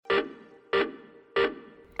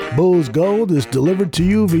Bulls Gold is delivered to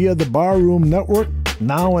you via the Barroom Network,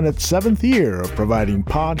 now in its 7th year of providing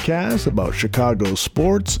podcasts about Chicago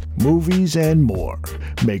sports, movies, and more.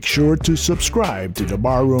 Make sure to subscribe to the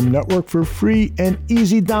Barroom Network for free and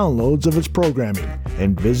easy downloads of its programming,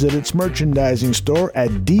 and visit its merchandising store at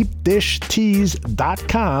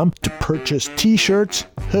deepdishtees.com to purchase t-shirts,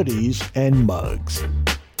 hoodies, and mugs.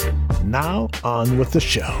 Now, on with the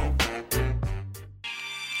show.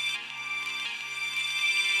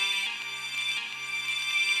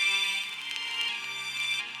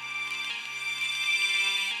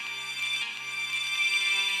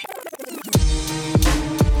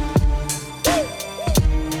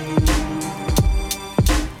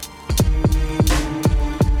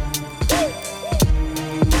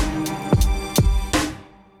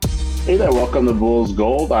 Hey there, welcome to Bulls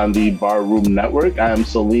Gold on the Barroom Network. I am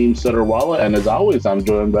Salim Sitterwalla, and as always, I'm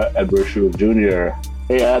joined by Edward Shreve Jr.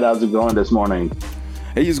 Hey Ed, how's it going this morning?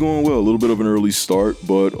 Hey, it's going well. A little bit of an early start,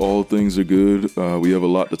 but all things are good. We have a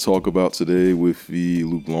lot to talk about today with the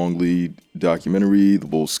Luke Longley documentary. The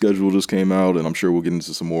Bulls schedule just came out, and I'm sure we'll get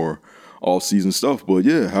into some more off-season stuff. But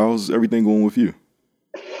yeah, how's everything going with you?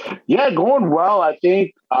 Yeah, going well. I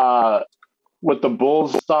think with the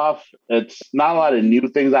Bulls stuff, it's not a lot of new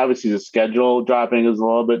things. Obviously, the schedule dropping is a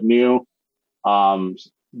little bit new.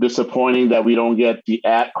 Disappointing that we don't get the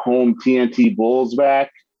at-home TNT Bulls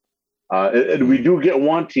back. And we do get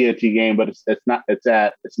one TNT game, but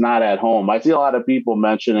it's not at home. I see a lot of people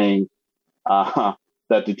mentioning that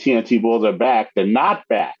the TNT Bulls are back. They're not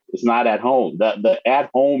back. It's not at home. The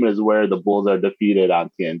at home is where the Bulls are defeated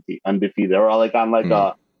on TNT, undefeated. They're all on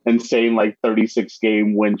a insane 36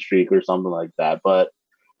 game win streak or something like that. But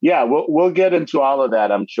yeah, we'll get into all of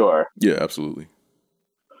that, I'm sure. Yeah, absolutely.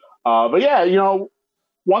 But yeah,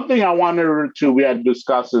 one thing I wanted we had to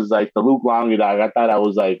discuss is the Luke Longley doc. I thought that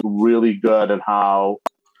was really good and how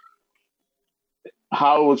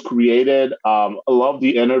it was created. I love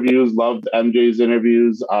the interviews, loved MJ's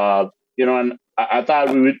interviews. And I thought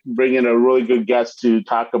we would bring in a really good guest to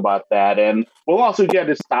talk about that. And we'll also get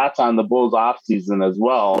his thoughts on the Bulls offseason as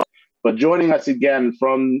well. But joining us again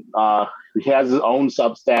from, he has his own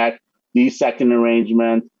Substack, The Second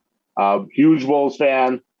Arrangement, huge Bulls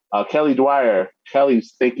fan, Kelly Dwyer. Kelly,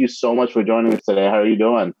 thank you so much for joining us today. How are you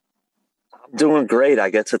doing? I'm doing great. I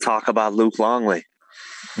get to talk about Luke Longley.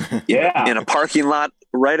 Yeah. In a parking lot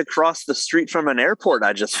right across the street from an airport,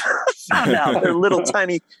 I just found out. They're little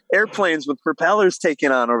tiny airplanes with propellers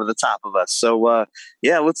taking on over the top of us. So,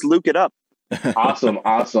 yeah, let's Luke it up. Awesome.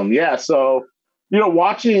 Yeah. So,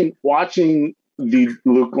 watching the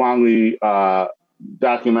Luke Longley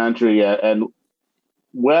documentary and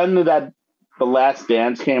when The Last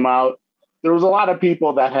Dance came out, there was a lot of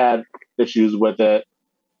people that had issues with it.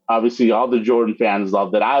 Obviously, all the Jordan fans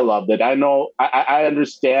loved it. I loved it. I know I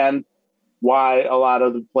understand why a lot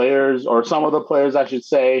of the players, or some of the players, I should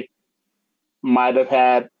say, might have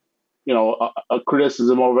had, a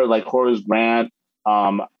criticism over it, like Horace Grant.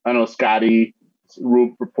 I know Scotty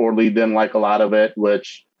Roop reportedly didn't like a lot of it,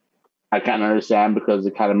 which I kind of understand because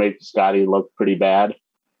it kind of makes Scotty look pretty bad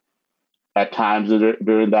at times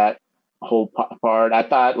during that whole part. I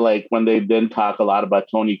thought when they didn't talk a lot about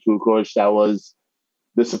Tony Kukoc, that was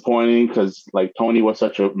disappointing because Tony was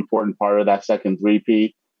such an important part of that second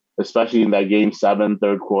three-peat, especially in that game 7,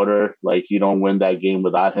 third quarter. You don't win that game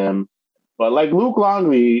without him. But Luke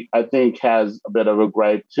Longley, I think, has a bit of a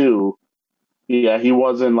gripe too. Yeah, he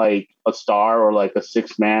wasn't a star or a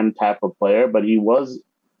 6-man type of player, but he was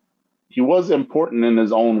important in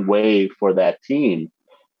his own way for that team.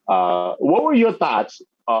 What were your thoughts?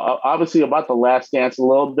 Obviously about The Last Dance a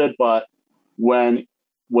little bit, but when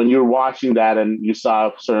you're watching that and you saw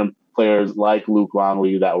certain players like Luke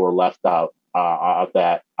Longley that were left out of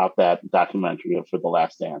that documentary for The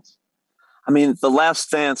Last Dance. I mean, The Last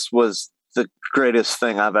Dance was the greatest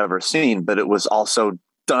thing I've ever seen, but it was also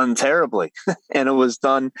done terribly. And it was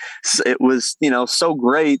so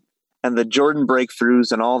great. And the Jordan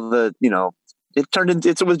breakthroughs and all the, it turned into,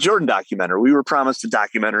 it was Jordan documentary. We were promised a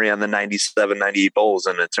documentary on the 97, 98 Bulls,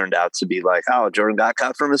 and it turned out to be Jordan got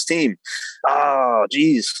cut from his team. Oh,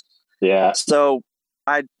 geez. Yeah. So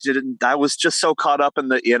I was just so caught up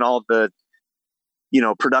in all the,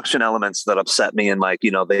 production elements that upset me. And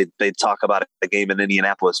they talk about a game in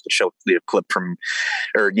Indianapolis, but show a clip from,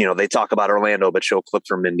 or, they talk about Orlando, but show a clip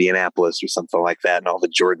from Indianapolis or something like that. And all the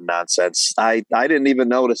Jordan nonsense. I didn't even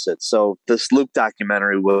notice it. So this Luke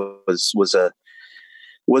documentary was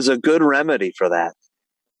a good remedy for that.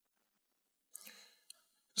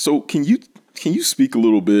 So can you speak a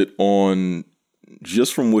little bit on,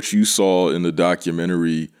 just from what you saw in the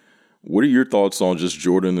documentary, What are your thoughts on just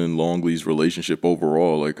Jordan and Longley's relationship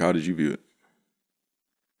overall? Like, how did you view it?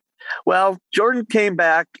 Well, Jordan came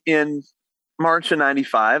back in March of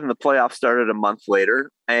 95 and the playoffs started a month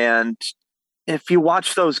later. And if you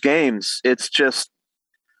watch those games, it's just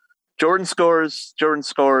Jordan scores,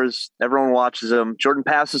 everyone watches him. Jordan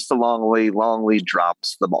passes to Longley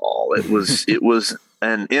drops the ball. It was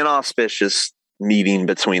an inauspicious meeting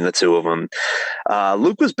between the two of them.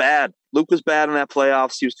 Luke was bad. Luke was bad in that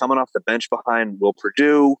playoffs. He was coming off the bench behind Will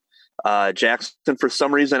Perdue. Jackson, for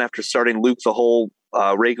some reason, after starting Luke the whole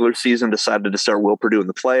regular season, decided to start Will Perdue in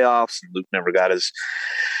the playoffs. And Luke never got his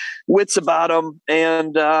wits about him.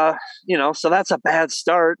 And, so that's a bad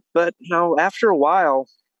start. But, after a while,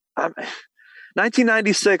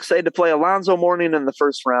 1996, they had to play Alonzo Mourning in the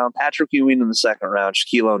first round, Patrick Ewing in the second round,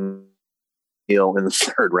 Shaquille O'Neal in the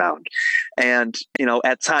third round. And,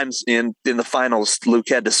 at times in the finals, Luke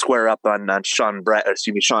had to square up on Sean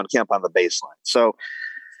Kemp on the baseline. So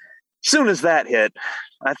soon as that hit,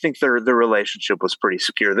 I think their relationship was pretty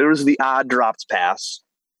secure. There was the odd dropped pass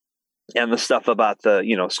and the stuff about the,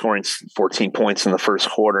 scoring 14 points in the first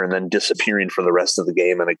quarter and then disappearing for the rest of the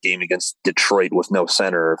game in a game against Detroit with no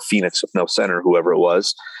center, or Phoenix with no center, whoever it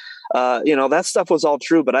was. That stuff was all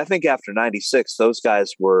true, but I think after 96, those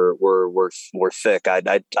guys were thick.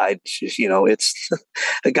 It's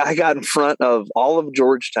the guy got in front of all of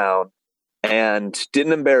Georgetown and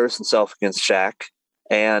didn't embarrass himself against Shaq.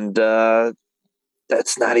 And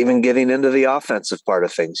that's not even getting into the offensive part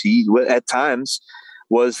of things. He, at times,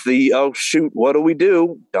 was the, oh, shoot, what do we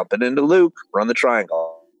do? Dump it into Luke, run the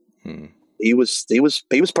triangle. He was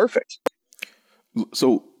perfect.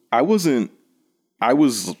 So I was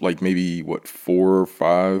like maybe 4 or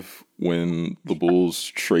 5 when the Bulls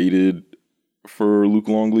traded for Luke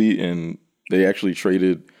Longley, and they actually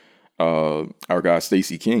traded our guy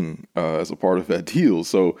Stacey King as a part of that deal.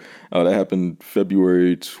 So that happened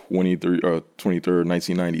February 23rd,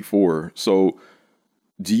 1994. So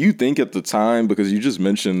do you think at the time, because you just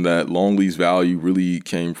mentioned that Longley's value really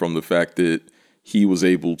came from the fact that he was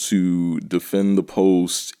able to defend the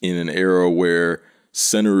post in an era where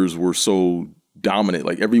centers were so dominant,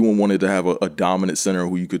 like everyone wanted to have a dominant center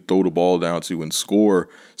who you could throw the ball down to and score.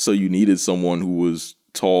 So you needed someone who was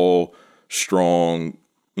tall, strong,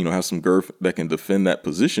 have some girth that can defend that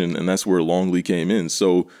position. And that's where Longley came in.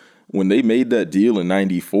 So when they made that deal in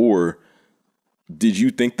 94, did you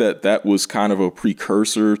think that was kind of a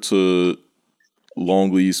precursor to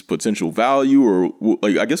Longley's potential value? Or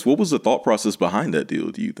I guess what was the thought process behind that deal,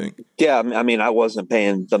 do you think? Yeah, I mean, I wasn't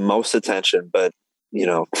paying the most attention, but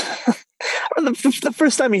the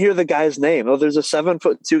first time you hear the guy's name, there's a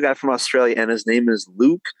 7'2" guy from Australia and his name is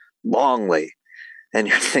Luke Longley. And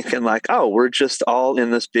you're thinking like, oh, we're just all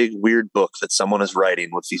in this big weird book that someone is writing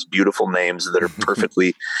with these beautiful names that are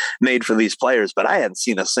perfectly made for these players. But I hadn't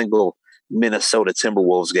seen a single Minnesota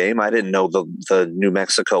Timberwolves game. I didn't know the New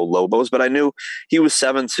Mexico Lobos, but I knew he was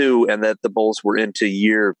 7'2" and that the Bulls were into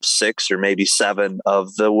year 6 or maybe 7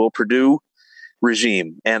 of the Will Perdue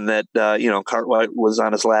regime, and that Cartwright was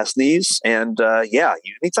on his last knees. And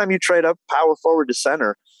anytime you trade up power forward to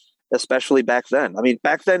center, especially back then. I mean,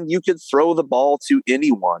 back then you could throw the ball to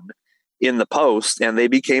anyone in the post and they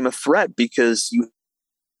became a threat because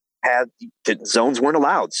zones weren't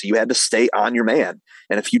allowed. So you had to stay on your man.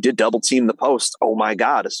 And if you did double team the post, oh my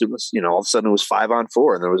God, as soon as, all of a sudden it was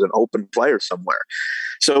 5-on-4 and there was an open player somewhere.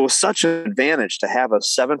 So it was such an advantage to have a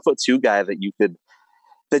 7'2" guy that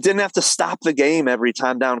didn't have to stop the game every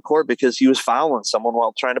time down court because he was fouling someone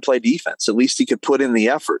while trying to play defense. At least he could put in the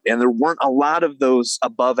effort. And there weren't a lot of those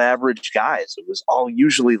above average guys. It was all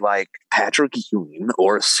usually like Patrick Ewing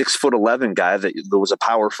or a 6'11" guy that was a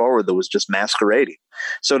power forward that was just masquerading.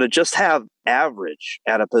 So to just have average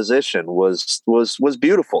at a position was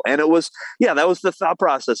beautiful. And it was, that was the thought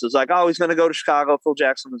process. It was like, oh, he's going to go to Chicago. Phil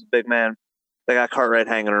Jackson was a big man. They got Cartwright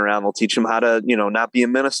hanging around. They'll teach him how to, not be a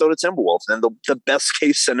Minnesota Timberwolves. And the best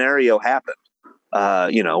case scenario happened,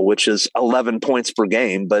 which is 11 points per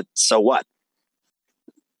game. But so what?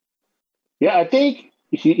 Yeah, I think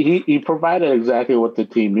he provided exactly what the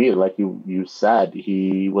team needed. Like you said,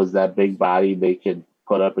 he was that big body they could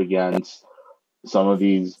put up against some of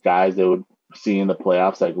these guys they would see in the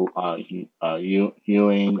playoffs, like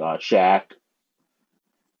Ewing, Shaq.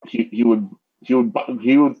 He would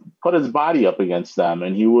put his body up against them,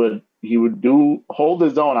 and he would hold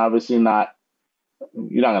his own. Obviously, you're not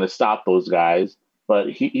going to stop those guys,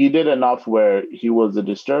 but he did enough where he was a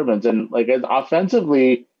disturbance. And like as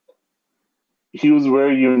offensively, he was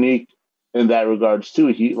very unique in that regards too.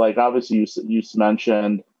 He obviously you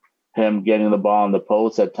mentioned him getting the ball in the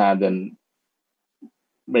post at times, and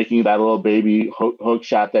making that little baby hook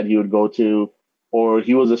shot that he would go to, or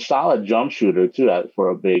he was a solid jump shooter too. For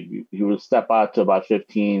a big, he would step out to about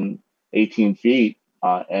 15, 18 feet,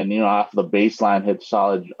 and off the baseline hit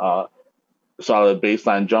solid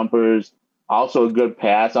baseline jumpers. Also a good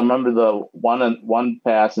pass. I remember the one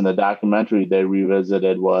pass in the documentary they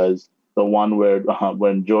revisited was the one where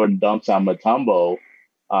when Jordan dunks on Mutombo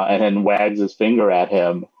and then wags his finger at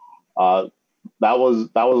him. That was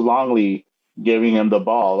Longley giving him the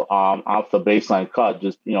ball off the baseline cut,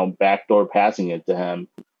 just backdoor passing it to him.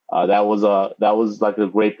 That was like a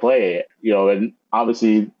great play, and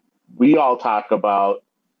obviously we all talk about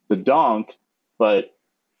the dunk, but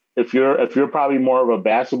if you're probably more of a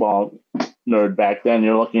basketball nerd back then,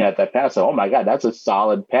 you're looking at that pass. Oh my God, that's a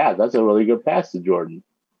solid pass. That's a really good pass to Jordan.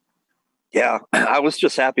 Yeah, I was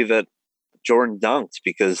just happy that Jordan dunked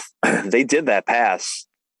because they did that pass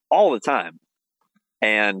all the time.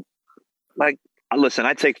 And listen,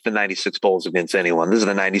 I take the 96 Bulls against anyone. This is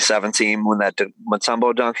the 97 team when that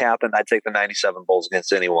Mutombo dunk happened. I take the 97 Bulls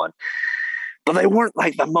against anyone. But they weren't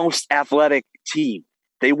like the most athletic team.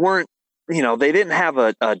 They weren't, they didn't have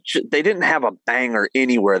a banger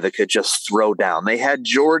anywhere that could just throw down. They had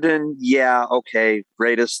Jordan,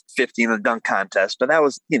 greatest 50 in the dunk contest, but that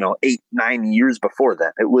was 8-9 years before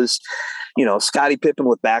that. It was Scottie Pippen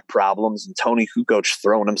with back problems and Tony Kukoc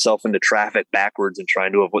throwing himself into traffic backwards and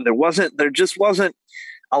trying to avoid. There just wasn't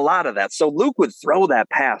a lot of that. So Luke would throw that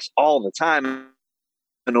pass all the time,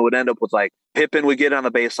 and it would end up with like Pippen would get on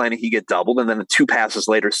the baseline and he'd get doubled. And then the 2 passes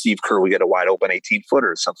later, Steve Kerr would get a wide open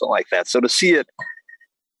 18-footer or something like that. So to see it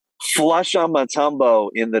flush on Mutombo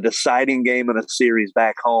in the deciding game of the series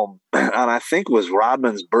back home, and I think it was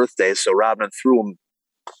Rodman's birthday. So Rodman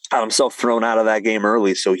got himself thrown out of that game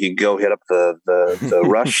early so he'd go hit up the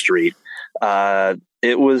rush street.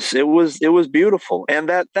 It was beautiful. And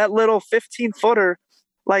that little 15-footer,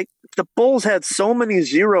 like the Bulls had so many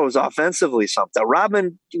zeros offensively. Something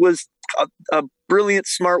Rodman was a brilliant,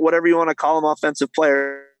 smart, whatever you want to call him, offensive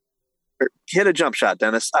player. Hit a jump shot,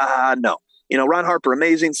 Dennis. No. Ron Harper,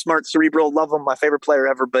 amazing, smart, cerebral, love him, my favorite player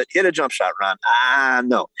ever, but hit a jump shot, Ron.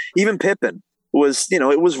 No. Even Pippen was,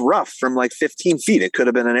 it was rough from like 15 feet. It could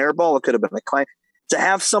have been an air ball. It could have been a climb. To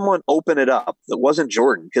have someone open it up that wasn't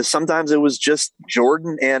Jordan, because sometimes it was just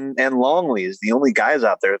Jordan and Longley is the only guys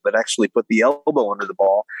out there that actually put the elbow under the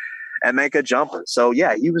ball and make a jumper. So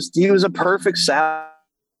yeah, he was a perfect salve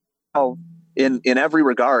in every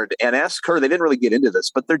regard. And ask Kerr, they didn't really get into this,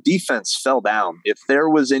 but their defense fell down. If there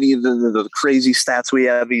was any of the crazy stats we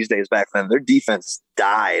have these days back then, their defense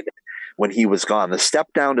died when he was gone. The step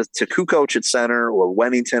down to Kukoc at center or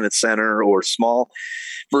Wennington at center or small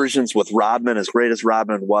versions with Rodman, as great as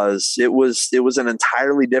Rodman was, it was an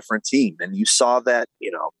entirely different team. And you saw that,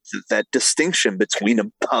 that distinction between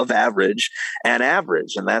above average and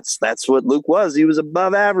average. And that's what Luke was. He was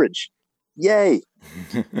above average. Yay.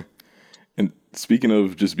 And speaking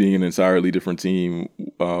of just being an entirely different team,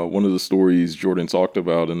 one of the stories Jordan talked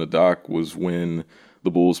about in the doc was when the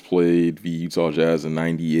Bulls played the Utah Jazz in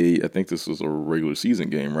 '98. I think this was a regular season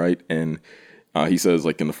game, right? And he says,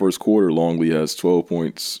 like, in the first quarter, Longley has 12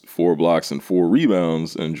 points, 4 blocks, and 4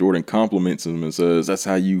 rebounds. And Jordan compliments him and says, "That's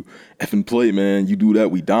how you effing play, man. You do that,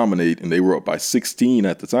 we dominate." And they were up by 16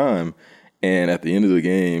 at the time. And at the end of the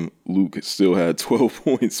game, Luke still had 12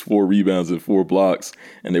 points, 4 rebounds, and 4 blocks.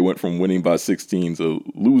 And they went from winning by 16 to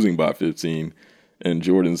losing by 15. And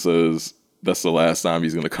Jordan says that's the last time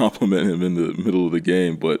he's going to compliment him in the middle of the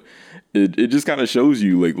game. But it just kind of shows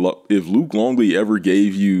you, like, if Luke Longley ever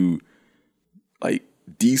gave you, like,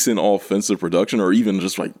 decent offensive production or even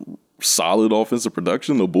just, like, solid offensive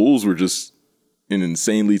production, the Bulls were just an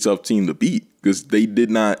insanely tough team to beat because they did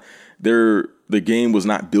not – the game was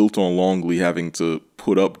not built on Longley having to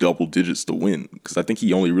put up double digits to win, because I think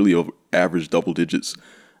he only really averaged double digits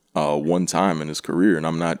one time in his career, and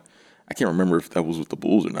I can't remember if that was with the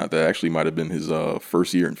Bulls or not. That actually might have been his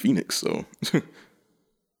first year in Phoenix. So,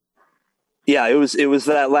 yeah, it was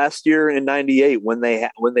that last year in '98 when they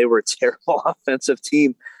were a terrible offensive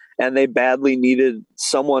team and they badly needed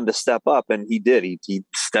someone to step up, and he did. He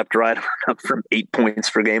stepped right up from 8 points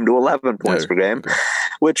per game to 11 points per game. Okay.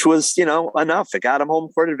 Which was, enough. It got them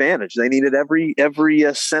home court advantage. They needed every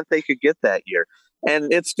cent they could get that year.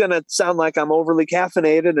 And it's going to sound like I'm overly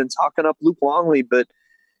caffeinated and talking up Luke Longley, but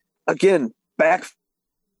again, back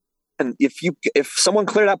and if someone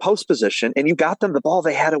cleared out post position and you got them the ball,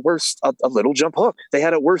 they had at worst a little jump hook. They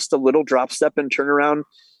had at worst a little drop step and turnaround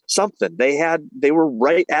something. They were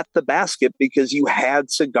right at the basket because you had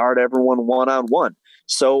to guard everyone one-on-one.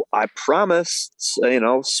 So I promise,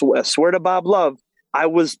 swear to Bob Love, I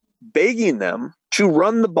was begging them to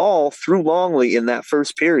run the ball through Longley in that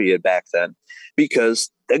first period back then,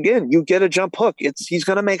 because again, you get a jump hook. He's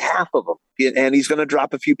going to make half of them, and he's going to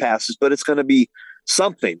drop a few passes, but it's going to be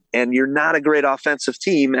something. And you're not a great offensive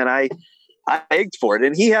team. And I ached for it.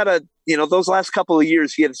 And he had those last couple of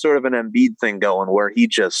years, he had sort of an Embiid thing going where he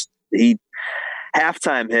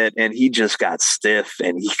halftime hit and he just got stiff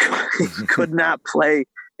and he could not play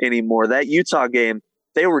anymore. That Utah game,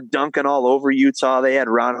 they were dunking all over Utah. They had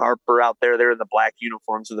Ron Harper out there. They're in the black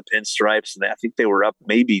uniforms and the pinstripes. And I think they were up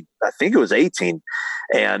I think it was 18.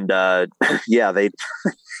 And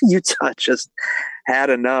Utah just had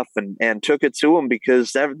enough and took it to them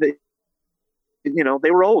because they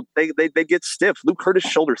were old. They get stiff. Luke hurt his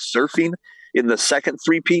shoulder surfing in the second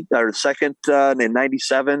three-peat or second in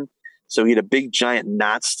 97. So he had a big giant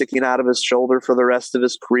knot sticking out of his shoulder for the rest of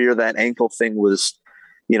his career. That ankle thing was,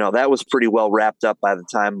 that was pretty well wrapped up by the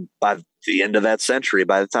end of that century.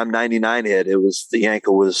 By the time 99 hit, the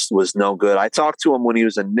ankle was no good. I talked to him when he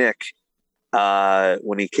was a Knick,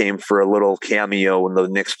 when he came for a little cameo when the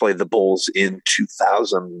Knicks played the Bulls in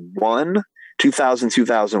 2001.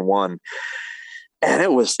 And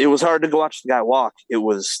it was hard to go watch the guy walk. It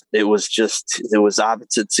was obvious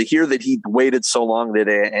to hear that he waited so long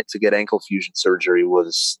to get ankle fusion surgery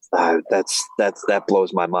was that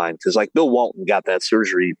blows my mind. Cause like Bill Walton got that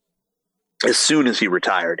surgery as soon as he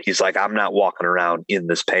retired. He's like, I'm not walking around in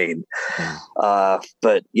this pain.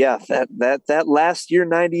 But yeah, that last year,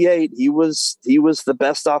 98, he was the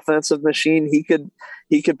best offensive machine he could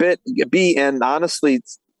be. And honestly,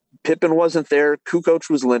 Pippen wasn't there. Kukoc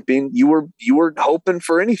was limping. You were hoping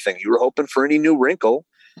for anything. You were hoping for any new wrinkle,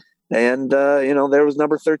 and there was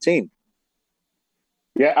number 13.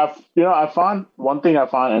 Yeah, I found one thing I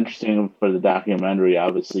found interesting for the documentary.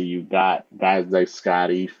 Obviously, you got guys like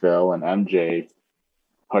Scottie, Phil, and MJ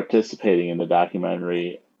participating in the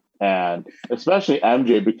documentary, and especially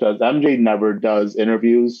MJ because MJ never does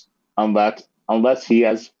interviews unless he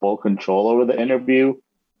has full control over the interview.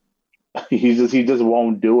 He just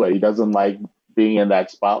won't do it. He doesn't like being in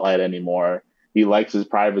that spotlight anymore. He likes his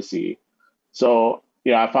privacy. So,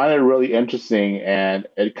 I find it really interesting, and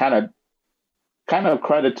it kind of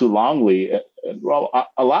credit to Longley. Well,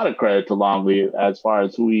 a lot of credit to Longley as far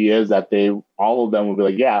as who he is. That all of them will be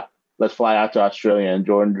like, yeah, let's fly out to Australia. And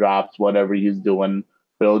Jordan drops whatever he's doing.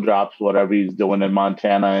 Phil drops whatever he's doing in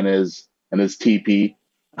Montana in his teepee,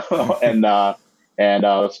 and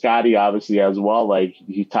Scottie obviously as well. Like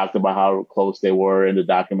he talked about how close they were in the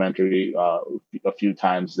documentary a few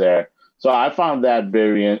times there. So I found that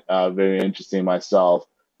very interesting myself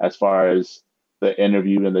as far as the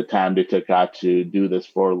interview and the time they took out to do this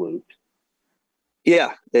for Luke.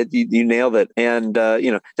 Yeah, you nailed it. And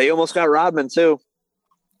they almost got Rodman too,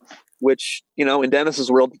 which in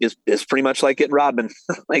Dennis's world is pretty much like getting Rodman.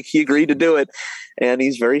 Like he agreed to do it, and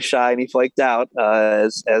he's very shy and he flaked out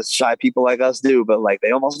as shy people like us do. But like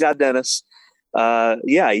they almost got Dennis.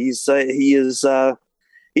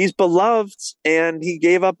 He's beloved, and he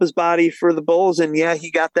gave up his body for the Bulls. And yeah, he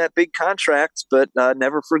got that big contract. But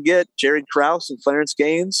never forget, Jerry Krause and Clarence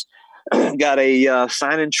Gaines got a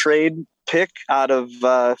sign and trade pick out of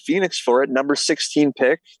Phoenix for it, number 16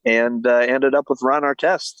 pick, and ended up with Ron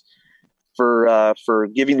Artest for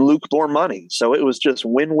giving Luke more money. So it was just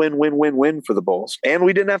win for the Bulls. And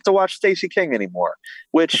we didn't have to watch Stacey King anymore,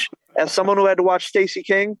 which as someone who had to watch Stacey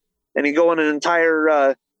King and he go on an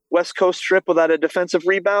entire West Coast trip without a defensive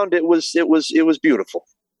rebound, it was beautiful.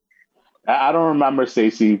 I don't remember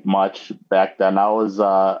Stacey much back then. I was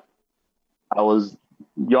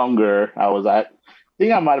younger. I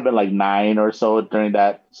think I might have been like 9 or so during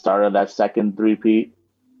that start of that second three-peat.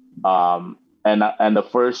 And the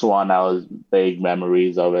first one, I was vague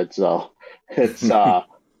memories of it. So it's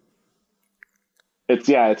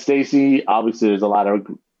Stacey. Obviously, there's a lot of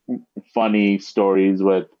funny stories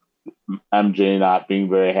with MJ not being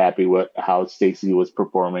very happy with how Stacey was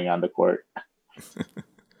performing on the court.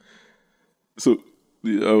 So,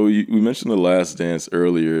 we mentioned The Last Dance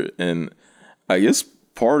earlier, and I guess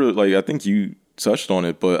part of I think you touched on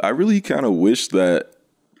it, but I really kind of wish that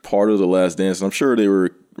part of The Last Dance, and I'm sure they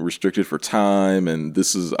were restricted for time, and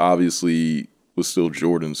this is obviously was still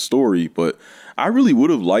Jordan's story, but I really would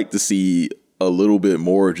have liked to see a little bit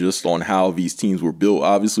more just on how these teams were built.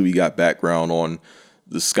 Obviously, we got background on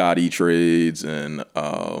the Scottie trades, and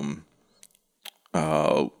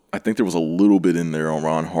I think there was a little bit in there on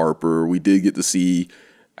Ron Harper. We did get to see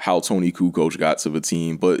how Tony Kukoc got to the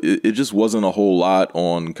team, but it just wasn't a whole lot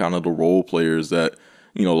on kind of the role players that,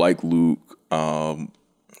 like Luke. I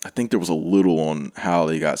think there was a little on how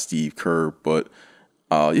they got Steve Kerr, but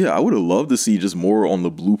I would have loved to see just more on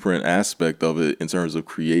the blueprint aspect of it in terms of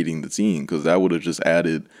creating the team, because that would have just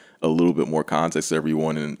added a little bit more context to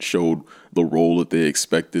everyone and showed the role that they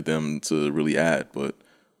expected them to really add. But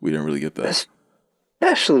we didn't really get that.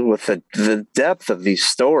 Especially with the depth of these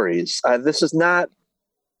stories. This is not,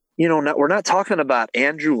 we're not talking about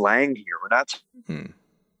Andrew Lang here. We're not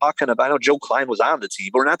talking about, I know Joe Klein was on the team,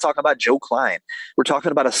 but we're not talking about Joe Klein. We're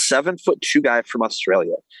talking about a 7'2" guy from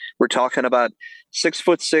Australia. We're talking about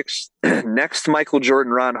 6'6" next Michael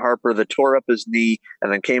Jordan, Ron Harper, that tore up his knee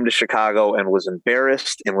and then came to Chicago and was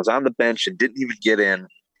embarrassed and was on the bench and didn't even get in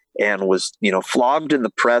and was, flogged in the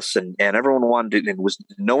press and everyone wanted it, and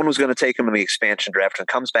no one was going to take him in the expansion draft, and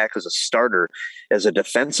comes back as a starter, as a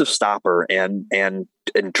defensive stopper and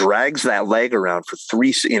drags that leg around for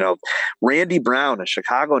three, Randy Brown, a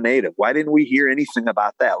Chicago native. Why didn't we hear anything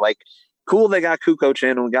about that? Like, cool, they got Kukoc in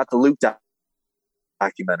and we got the Luke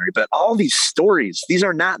documentary, but all these stories, these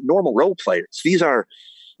are not normal role players.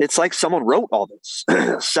 It's like someone wrote all this.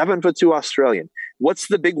 7'2" Australian. What's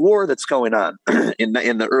the big war that's going on in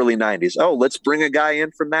the early 90s? Oh, let's bring a guy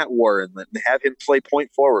in from that war and have him play point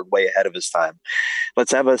forward way ahead of his time.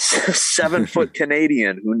 Let's have a 7-foot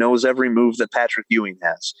Canadian who knows every move that Patrick Ewing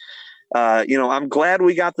has. I'm glad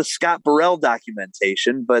we got the Scott Burrell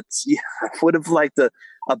documentation, but I would have liked a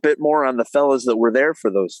bit more on the fellas that were there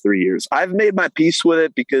for those 3 years. I've made my peace with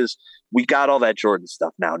it because we got all that Jordan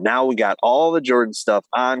stuff now. Now we got all the Jordan stuff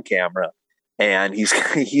on camera, and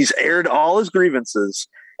he's aired all his grievances.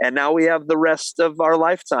 And now we have the rest of our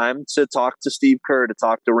lifetime to talk to Steve Kerr, to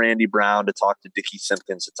talk to Randy Brown, to talk to Dickie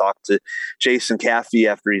Simpkins, to talk to Jason Caffey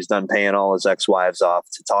after he's done paying all his ex-wives off,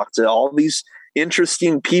 to talk to all these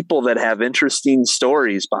interesting people that have interesting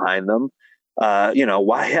stories behind them.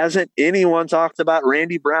 Why hasn't anyone talked about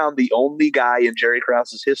Randy Brown, the only guy in Jerry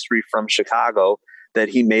Krause's history from Chicago that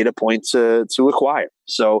he made a point to acquire?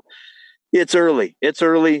 So it's early.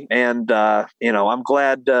 And, I'm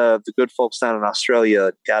glad the good folks down in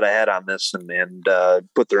Australia got ahead on this and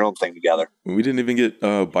put their own thing together. We didn't even get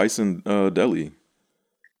Bison Dele.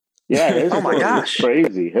 Yeah, his oh my story gosh, is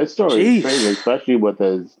crazy. His story is crazy, especially with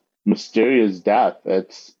his mysterious death. It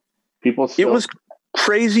was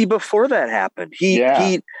crazy before that happened. He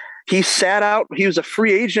sat out. He was a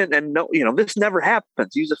free agent, and this never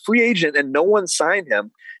happens. He was a free agent, and no one signed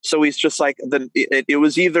him. So he's just like it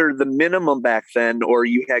was either the minimum back then, or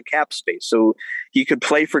you had cap space, so he could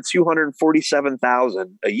play for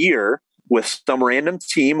 $247,000 a year with some random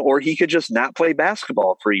team, or he could just not play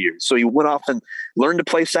basketball for years. So he went off and learned to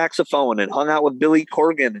play saxophone and hung out with Billy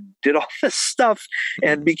Corgan and did all this stuff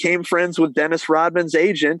and became friends with Dennis Rodman's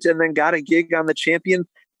agent, and then got a gig on The Champion.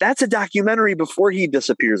 That's a documentary before he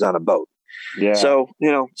disappears on a boat. Yeah. So,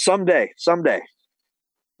 someday.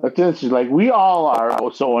 That's interesting. Like, we all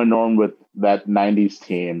are so enamored with that 90s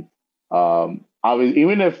team.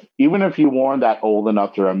 Even if you weren't that old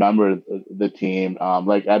enough to remember the team,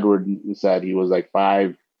 like Edward said, he was like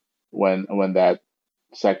 5 when that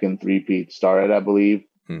second three-peat started, I believe.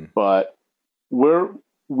 But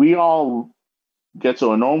we all get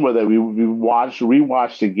so enamored with it. We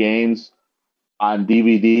rewatch the games on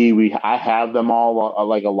DVD. I have them all,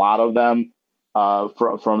 like a lot of them,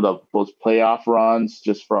 from those playoff runs,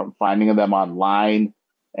 just from finding them online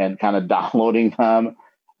and kind of downloading them.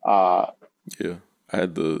 Yeah, I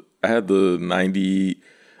had the 90.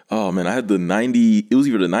 Oh man, I had the 90. It was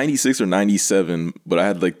either the 96 or 97, but I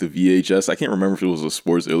had like the VHS. I can't remember if it was a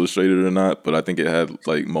Sports Illustrated or not, but I think it had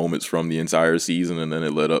like moments from the entire season, and then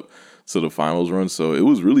it led up to the finals run. So it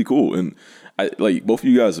was really cool. And I, like both of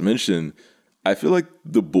you guys mentioned, I feel like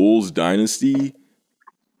the Bulls dynasty,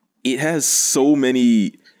 it has so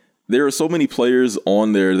many. There are so many players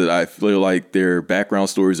on there that I feel like their background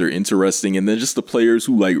stories are interesting, and then just the players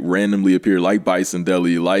who like randomly appear, like Bison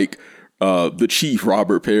Dele, like the Chief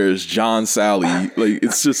Robert Parrish, John Sally. Like,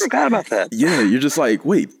 it's just forgot about that. Yeah, you're just like,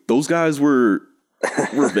 wait, those guys were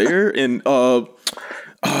there, and oh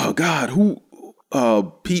God, who?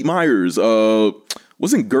 Pete Myers.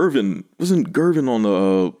 Wasn't Gervin on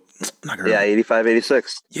the? Not Gervin. Yeah, 85,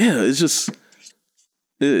 86. Yeah,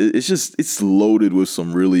 it's loaded with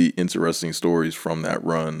some really interesting stories from that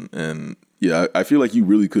run. And yeah, I feel like you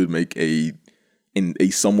really could make a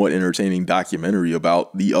somewhat entertaining documentary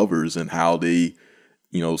about the others and how they,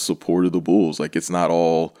 supported the Bulls. Like, it's not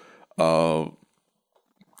all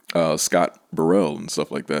Scott Burrell and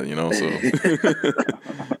stuff like that,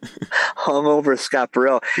 so. I'm over Scott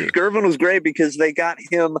Burrell. Yeah. Gervin was great because they got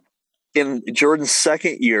him in Jordan's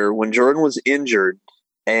second year when Jordan was injured,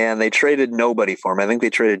 and they traded nobody for him. I think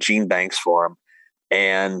they traded Gene Banks for him.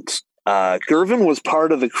 And Gervin was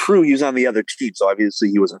part of the crew. He was on the other team, so obviously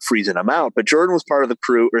he wasn't freezing him out. But Jordan was part of the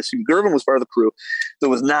crew, Gervin was part of the crew that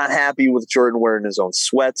was not happy with Jordan wearing his own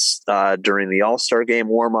sweats during the All-Star Game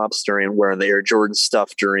warm-ups, during wearing the Air Jordan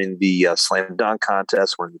stuff during the slam dunk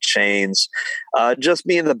contest, wearing the chains, just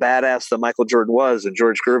being the badass that Michael Jordan was. And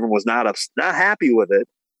George Gervin was not happy with it.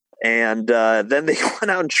 And then they went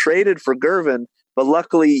out and traded for Gervin. But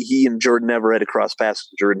luckily, he and Jordan never had to cross paths.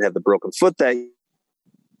 Jordan had the broken foot that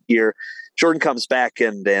year. Jordan comes back,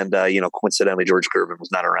 and coincidentally, George Gervin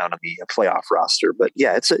was not around on the playoff roster. But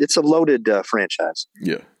yeah, it's a loaded franchise.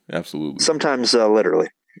 Yeah, absolutely. Sometimes literally.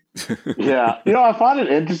 Yeah, I find it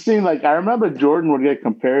interesting. Like, I remember Jordan would get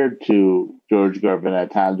compared to George Gervin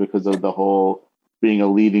at times because of the whole being a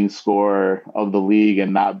leading scorer of the league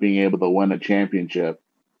and not being able to win a championship.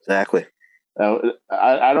 Exactly.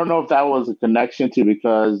 I don't know if that was a connection to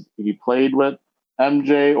because he played with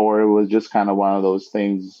MJ, or it was just kind of one of those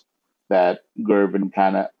things that George Gervin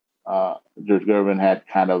had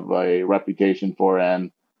kind of a reputation for,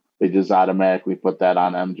 and they just automatically put that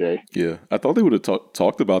on MJ. Yeah, I thought they would have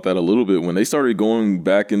talked about that a little bit when they started going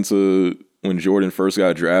back into when Jordan first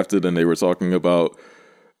got drafted, and they were talking about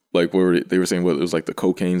like where they were saying it was like the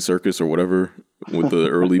cocaine circus or whatever with the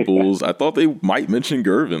early Bulls. I thought they might mention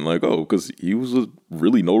Gervin, like, because he was a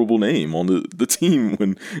really notable name on the team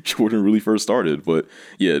when Jordan really first started. But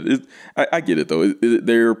yeah, I get it though.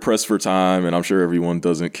 They're pressed for time, and I'm sure everyone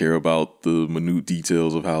doesn't care about the minute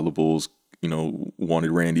details of how the Bulls,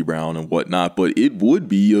 wanted Randy Brown and whatnot. But it would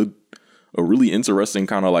be a really interesting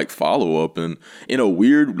kind of like follow up, and in a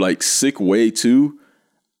weird like sick way too.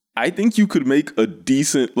 I think you could make a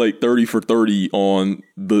decent like 30 for 30 on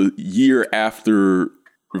the year after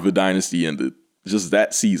the dynasty ended. Just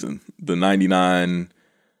that season, the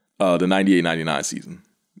 98-99 season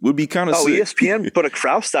would be kind of sick. ESPN put a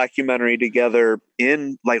Krause documentary together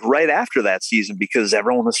in like right after that season because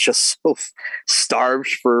everyone was just so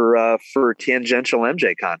starved for tangential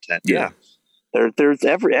MJ content. Yeah. There's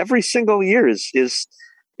every single year is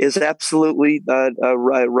absolutely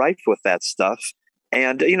rife with that stuff.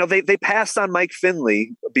 And, they passed on Mike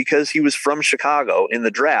Finley because he was from Chicago in the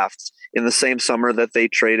draft in the same summer that they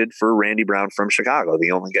traded for Randy Brown from Chicago.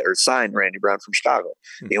 The only guy or signed Randy Brown from Chicago,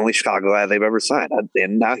 the only Chicago guy they've ever signed.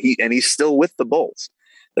 And now he's still with the Bulls.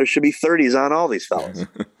 There should be 30s on all these fellas.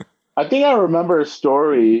 I think I remember a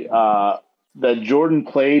story that Jordan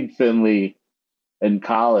played Finley in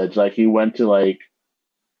college. Like he went to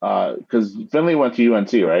because Finley went to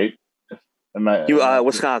UNC, right?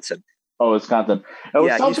 Wisconsin. Oh, Wisconsin.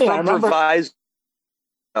 He's from Proviso.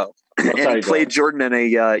 And he played Jordan in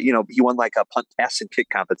a, he won like a punt, pass, and kick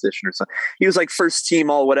competition or something. He was like first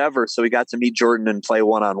team all whatever, so he got to meet Jordan and play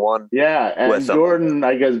one-on-one. Yeah, and Jordan,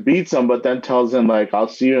 I guess, beats him, but then tells him, like, I'll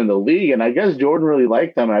see you in the league. And I guess Jordan really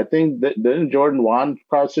liked him. And I think, didn't Jordan want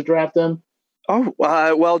Krause to draft him? Oh,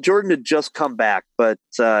 well, Jordan had just come back, but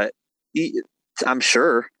I'm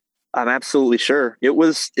absolutely sure they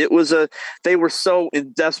were so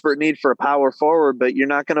in desperate need for a power forward, but you're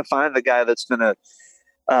not going to find the guy that's going to,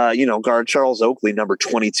 guard Charles Oakley, number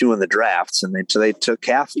 22 in the drafts. And they took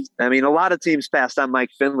Caffey. I mean, a lot of teams passed on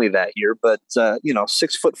Mike Finley that year, but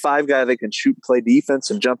 6'5" guy that can shoot, play defense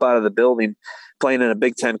and jump out of the building playing in a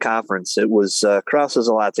Big Ten conference. It was Krause has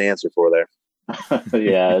a lot to answer for there.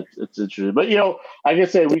 Yeah, it's interesting. But like I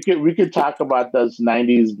said, we could talk about those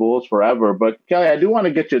 90s Bulls forever. But Kelly, I do want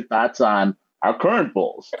to get your thoughts on our current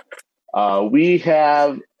Bulls. We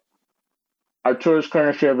have Arturas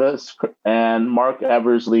Karnisovas and Mark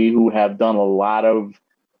Eversley, who have done a lot of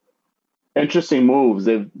interesting moves.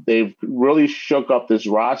 They've really shook up this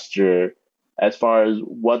roster as far as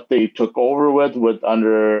what they took over with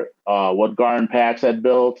under what Gar and Pax had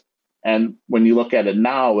built. And when you look at it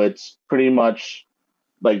now, it's pretty much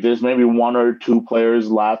like there's maybe one or two players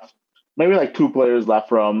left, maybe like two players left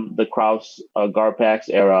from the Krause Garpax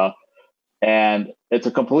era. And it's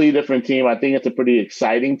a completely different team. I think it's a pretty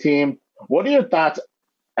exciting team. What are your thoughts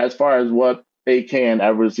as far as what AK and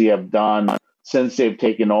Eversley have done since they've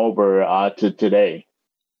taken over to today?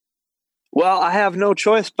 Well, I have no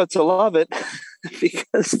choice but to love it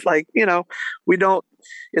because,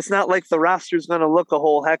 it's not like the roster is going to look a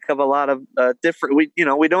whole heck of a lot of different. We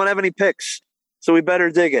don't have any picks, so we better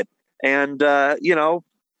dig it. And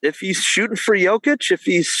if he's shooting for Jokic, if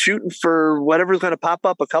he's shooting for whatever's going to pop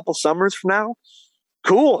up a couple summers from now,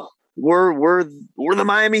 cool. We're the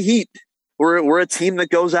Miami Heat. We're a team that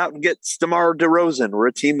goes out and gets DeMar DeRozan. We're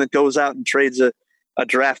a team that goes out and trades a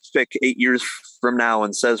draft pick 8 years from now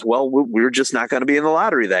and says, well, we're just not going to be in the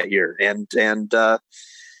lottery that year. And I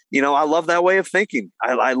love that way of thinking.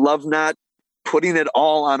 I love not putting it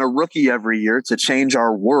all on a rookie every year to change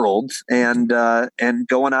our world, and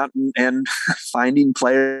going out and finding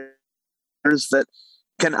players that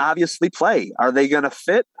can obviously play. Are they going to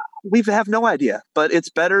fit? We have no idea, but it's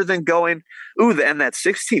better than going, and that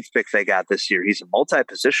 16th pick they got this year, he's a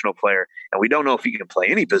multi-positional player, and we don't know if he can play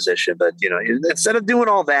any position, but instead of doing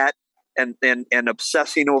all that and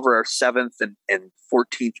obsessing over our 7th and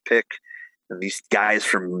 14th pick, and these guys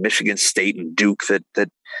from Michigan State and Duke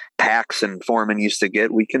that Pax and Foreman used to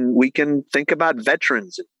get, we can think about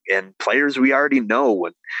veterans and players we already know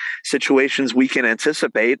and situations we can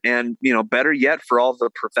anticipate. And, better yet, for all the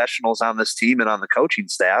professionals on this team and on the coaching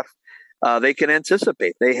staff, they can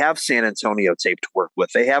anticipate. They have San Antonio tape to work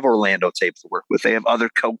with. They have Orlando tape to work with. They have other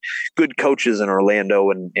good coaches in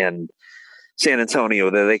Orlando and San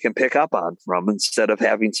Antonio that they can pick up on from, instead of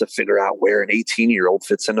having to figure out where an 18-year-old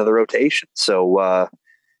fits into the rotation. So,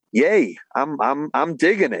 yay! I'm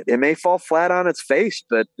digging it. It may fall flat on its face,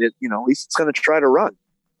 but at least it's going to try to run.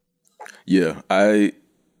 Yeah,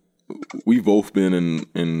 we've both been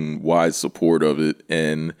in wide support of it,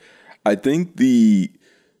 and I think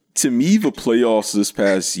to me the playoffs this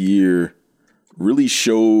past year really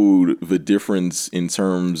showed the difference in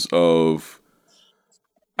terms of,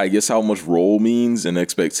 I guess, how much role means and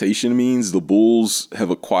expectation means. The Bulls have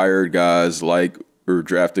acquired guys or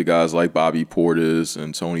drafted guys like Bobby Portis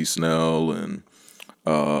and Tony Snell and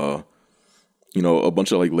a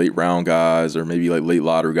bunch of late round guys, or maybe late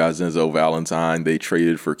lottery guys. Denzel Valentine, they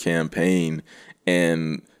traded for Campaign,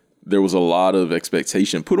 and there was a lot of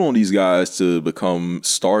expectation put on these guys to become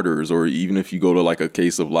starters, or even if you go to a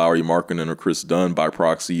case of Lauri Markkanen or Chris Dunn by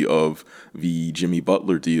proxy of the Jimmy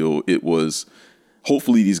Butler deal, it was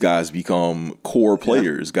hopefully these guys become core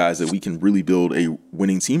players, guys that we can really build a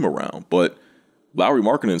winning team around. But Lauri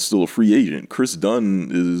Markkanen is still a free agent. Chris Dunn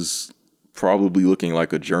is probably looking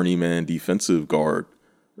like a journeyman defensive guard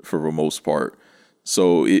for the most part.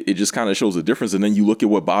 So it just kind of shows a difference. And then you look at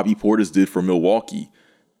what Bobby Portis did for Milwaukee.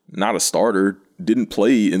 Not a starter, didn't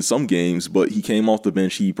play in some games, but he came off the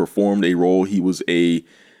bench. He performed a role. He was a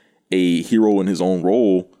hero in his own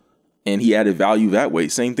role, and he added value that way.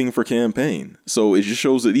 Same thing for Campaign. So it just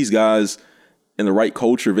shows that these guys in the right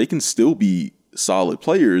culture, they can still be solid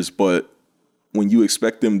players, but when you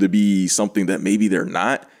expect them to be something that maybe they're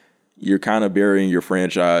not, you're kind of burying your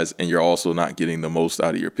franchise, and you're also not getting the most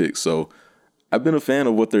out of your picks. So I've been a fan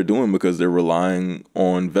of what they're doing because they're relying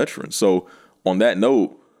on veterans. So on that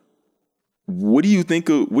note, what do you think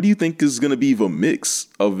is going to be the mix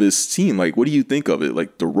of this team? What do you think of it?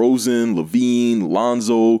 DeRozan, Levine,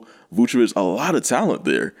 Lonzo, Vucevic, a lot of talent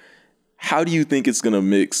there. How do you think it's going to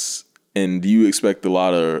mix? And do you expect a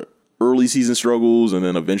lot of early season struggles and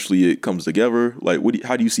then eventually it comes together?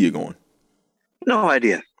 How do you see it going? No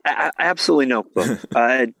idea. Absolutely no clue.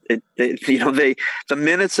 The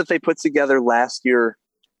minutes that they put together last year,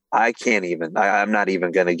 I'm not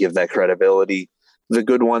even going to give that credibility. The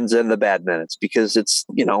good ones and the bad minutes, because it's,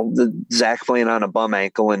 the Zach playing on a bum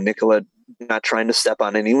ankle and Nikola not trying to step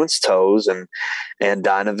on anyone's toes, and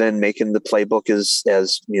Donovan making the playbook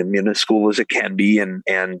as minuscule as it can be. And,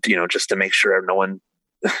 just to make sure no one,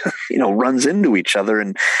 runs into each other.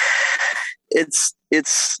 And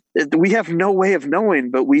we have no way of knowing,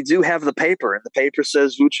 but we do have the paper, and the paper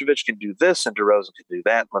says Vucevic can do this and DeRozan can do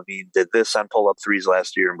that. Levine did this on pull-up threes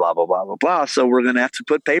last year and blah, blah, blah, blah, blah. So we're going to have to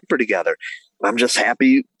put paper together. I'm just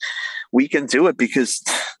happy we can do it because,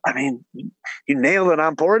 you nailed it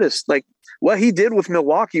on Portis. What he did with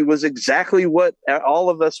Milwaukee was exactly what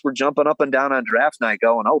all of us were jumping up and down on draft night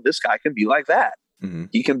going, oh, this guy can be like that. Mm-hmm.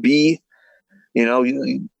 He can be, you're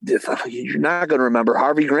not going to remember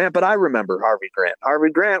Harvey Grant, but I remember Harvey Grant.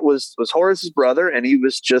 Harvey Grant was Horace's brother, and he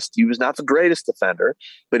was not the greatest defender,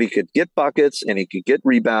 but he could get buckets and he could get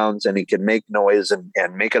rebounds and he could make noise and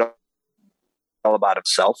make it all about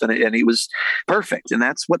himself, and he was perfect. And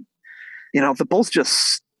that's what the Bulls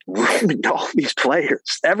just ruined all these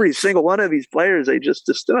players. Every single one of these players, they just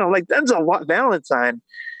Denzel Valentine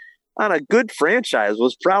on a good franchise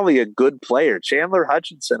was probably a good player. Chandler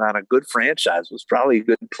Hutchinson on a good franchise was probably a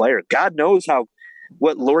good player. God knows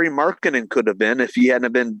what Lauri Markkanen could have been if he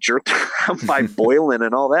hadn't been jerked around by Boylan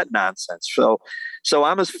and all that nonsense. So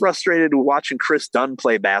I'm as frustrated watching Chris Dunn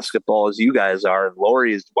play basketball as you guys are, and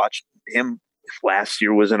Lauri is watching him. Last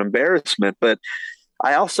year was an embarrassment, but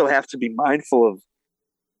I also have to be mindful of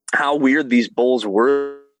how weird these Bulls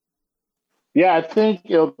were. Yeah, I think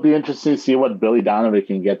it'll be interesting to see what Billy Donovan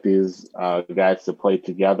can get these guys to play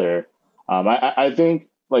together. I think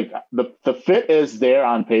the fit is there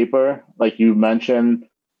on paper, like you mentioned.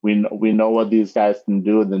 We know what these guys can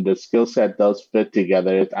do, and then the skill set does fit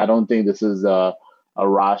together. I don't think this is a a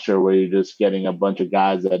roster where you're just getting a bunch of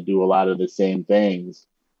guys that do a lot of the same things.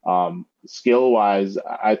 Skill wise,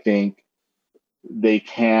 I think they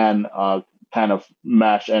can kind of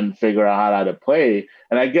mesh and figure out how to play.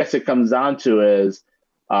 And I guess it comes down to is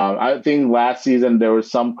I think last season there was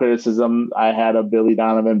some criticism I had of Billy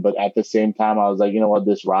Donovan, but at the same time I was like, you know what,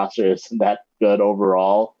 this roster isn't that good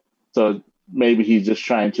overall. So maybe he's just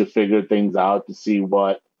trying to figure things out to see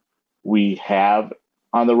what we have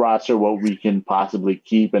on the roster, what we can possibly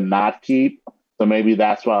keep and not keep. So maybe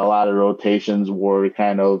that's why a lot of rotations were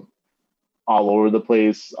kind of all over the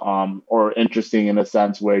place, or interesting in a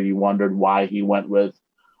sense where you wondered why he went with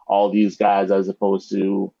all these guys as opposed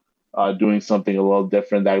to doing something a little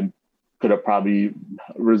different that could have probably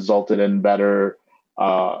resulted in better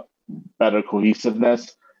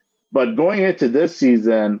cohesiveness. But going into this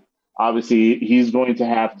season, obviously he's going to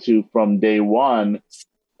have to, from day one,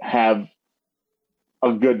 have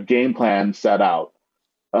a good game plan set out.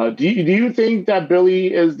 Do you think that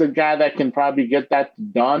Billy is the guy that can probably get that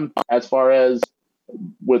done, as far as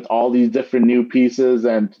with all these different new pieces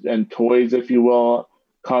and toys, if you will,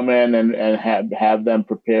 come in and have them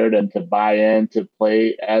prepared and to buy in to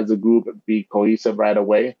play as a group and be cohesive right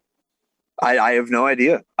away? I have no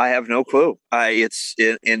idea. I have no clue.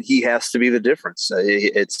 And he has to be the difference.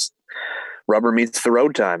 It's rubber meets the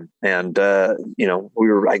road time. And, we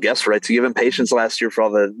were, I guess, right to give him patience last year for all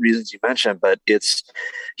the reasons you mentioned, but they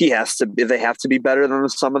have to be better than the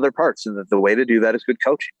sum of their parts. And the way to do that is good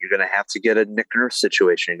coaching. You're going to have to get a Nick Nurse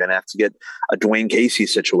situation. You're going to have to get a Dwayne Casey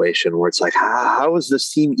situation where it's like, how is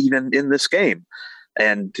this team even in this game?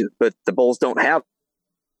 But the Bulls don't have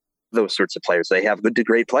those sorts of players. They have good to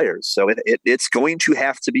great players. So it's going to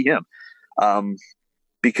have to be him.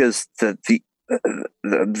 Because the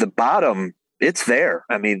bottom, it's there.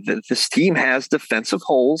 I mean, this team has defensive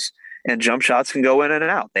holes and jump shots can go in and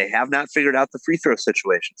out. They have not figured out the free throw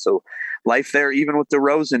situation. So life there, even with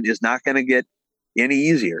DeRozan, is not going to get any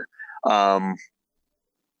easier.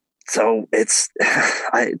 So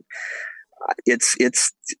they're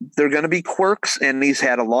going to be quirks, and he's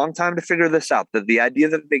had a long time to figure this out. The idea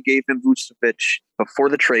that they gave him Vucevic before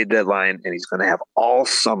the trade deadline, and he's going to have all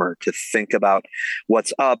summer to think about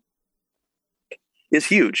what's up, is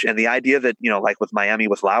huge. And the idea that, like with Miami,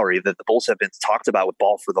 with Lowry, that the Bulls have been talked about with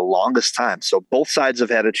Ball for the longest time. So both sides have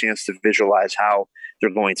had a chance to visualize how they're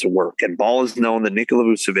going to work. And Ball has known that Nikola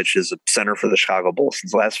Vucevic is a center for the Chicago Bulls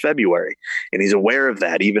since last February. And he's aware of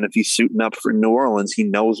that. Even if he's suiting up for New Orleans, he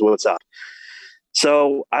knows what's up.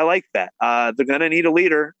 So I like that. They're going to need a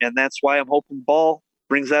leader. And that's why I'm hoping Ball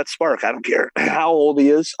brings that spark. I don't care how old he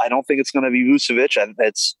is. I don't think it's going to be Vucevic.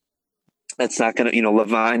 That's not going to,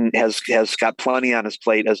 Levine has got plenty on his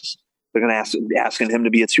plate, as they're going to asking him to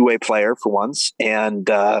be a two-way player for once. And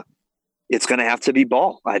it's going to have to be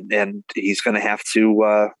Ball. And he's going to have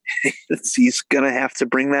to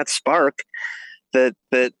bring that spark that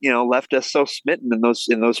left us so smitten in those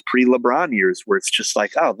pre-LeBron years, where it's just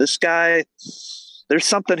like, oh, this guy, there's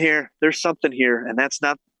something here. And that's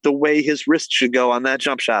not the way his wrist should go on that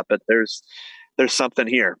jump shot, but there's something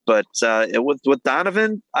here. But with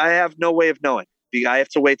Donovan, I have no way of knowing. I have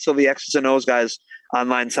to wait till the X's and O's guys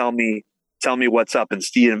online tell me what's up, and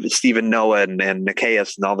Stephen Noah and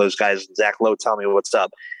Nikias and all those guys, and Zach Lowe tell me what's up.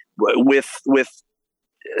 With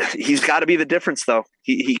he's got to be the difference, though.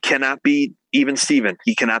 He cannot be even Steven.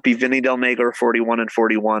 He cannot be Vinny Del Negro 41 and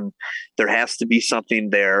 41. There has to be something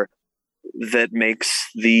there that makes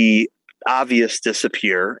the obvious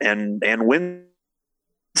disappear and win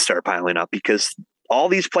start piling up, because all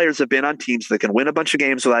these players have been on teams that can win a bunch of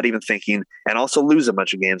games without even thinking, and also lose a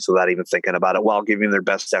bunch of games without even thinking about it, while giving their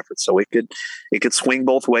best effort. So it could swing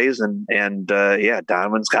both ways, and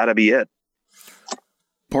Donovan's got to be it.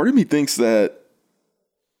 Part of me thinks that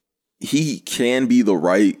he can be the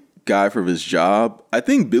right guy for his job. I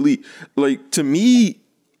think Billy, to me,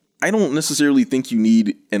 I don't necessarily think you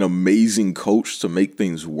need an amazing coach to make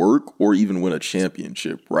things work or even win a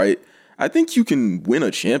championship, right? I think you can win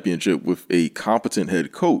a championship with a competent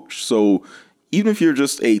head coach. So even if you're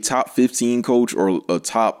just a top 15 coach or a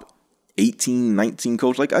top 18, 19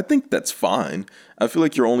 coach, I think that's fine. I feel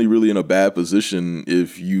like you're only really in a bad position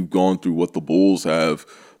if you've gone through what the Bulls have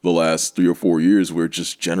the last 3 or 4 years, where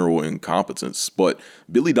just general incompetence. But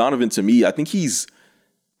Billy Donovan, to me, I think he's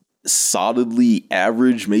solidly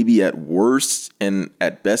average, maybe at worst, and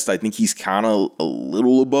at best, I think he's kind of a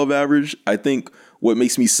little above average. I think what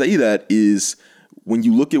makes me say that is when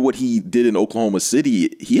you look at what he did in Oklahoma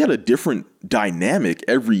City, he had a different dynamic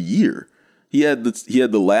every year. He had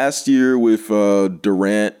the last year with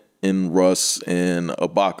Durant and Russ and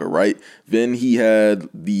Ibaka, right? Then he had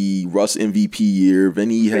the Russ MVP year.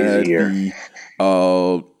 Then he had the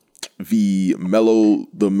the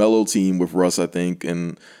Melo team with Russ, I think,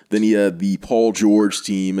 and then he had the Paul George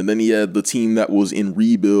team, and then he had the team that was in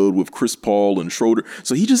rebuild with Chris Paul and Schroeder.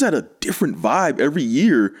 So he just had a different vibe every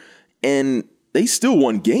year, and they still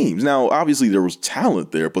won games. Now, obviously, there was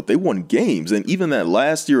talent there, but they won games. And even that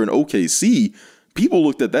last year in OKC, people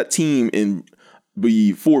looked at that team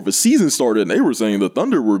before the season started, and they were saying the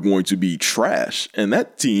Thunder were going to be trash, and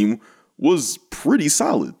that team was pretty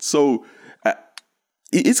solid. So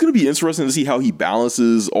it's going to be interesting to see how he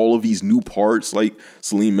balances all of these new parts. Like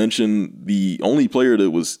Salim mentioned, the only player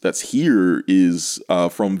that's here is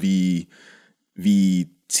from the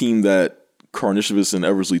team that Karnisovas and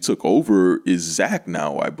Eversley took over is Zach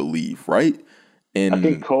now, I believe, right? And I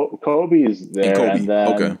think Kobe is there. And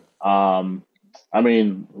then, okay. I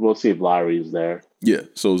mean, we'll see if Lowry's there. Yeah,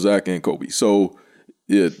 so Zach and Kobe. So,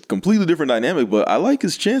 yeah, completely different dynamic, but I like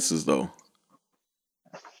his chances, though.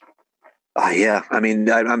 Yeah, I mean,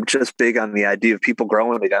 I'm just big on the idea of people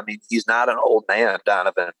growing. I mean, he's not an old man,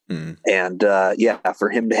 Donovan. And, for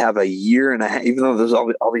him to have a year and a half, even though there's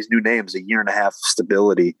all these new names, a year and a half of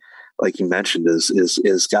stability, like you mentioned,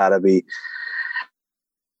 is got to be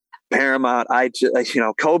paramount.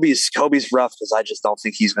 Kobe's rough because I just don't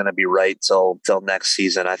think he's going to be right till next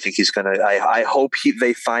season. I think he's going to. I hope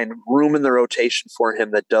they find room in the rotation for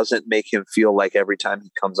him that doesn't make him feel like every time he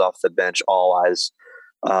comes off the bench, all eyes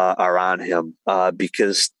are on him,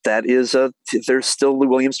 because there's still Lou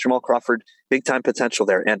Williams, Jamal Crawford, big time potential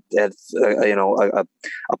there, and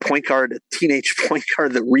a point guard, a teenage point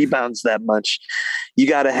guard that rebounds that much. You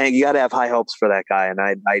got to have high hopes for that guy, and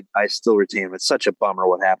I still retain him. It's such a bummer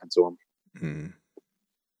what happened to him.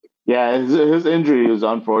 Yeah, his injury was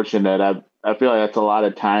unfortunate. I feel like that's a lot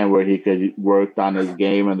of time where he could work on his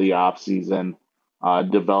game in the off season,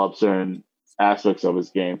 develop certain aspects of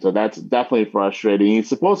his game. So that's definitely frustrating. He's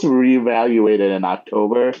supposed to reevaluate it in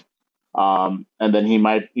October. And then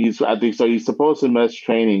he's supposed to miss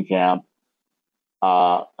training camp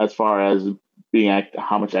as far as being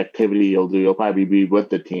how much activity he'll do. He'll probably be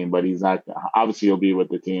with the team, but he's not, obviously he'll be with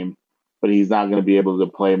the team, but he's not going to be able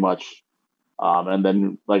to play much. And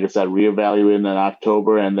then, like I said, reevaluate in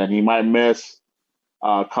October, and then he might miss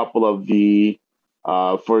a couple of the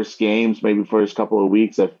first games, maybe first couple of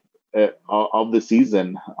weeks of the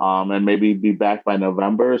season, and maybe be back by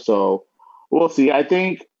November. So we'll see. I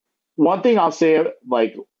think one thing I'll say,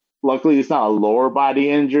 like, luckily it's not a lower body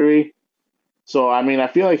injury. So, I mean, I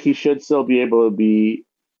feel like he should still be able to be,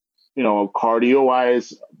 cardio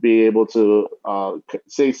wise, be able to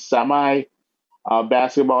say semi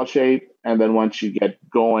basketball shape. And then once you get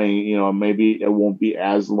going, maybe it won't be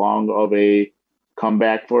as long of a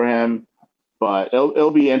comeback for him. But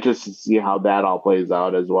it'll be interesting to see how that all plays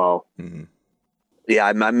out as well. Mm-hmm. Yeah,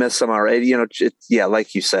 I miss him already.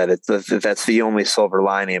 Like you said, that's the only silver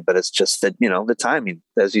lining. But it's just that the timing,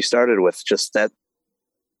 as you started with, just that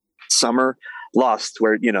summer lost,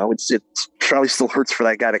 where it probably still hurts for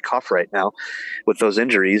that guy to cough right now with those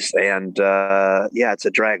injuries. And it's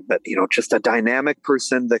a drag. But just a dynamic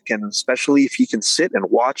person that can, especially if he can sit and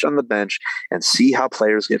watch on the bench and see how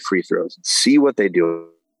players get free throws, and see what they do.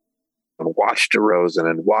 And watch DeRozan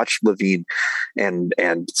and watch Levine and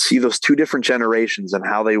see those two different generations and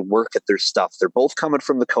how they work at their stuff. They're both coming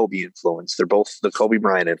from the Kobe influence. They're both the Kobe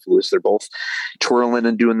Bryant influence. They're both twirling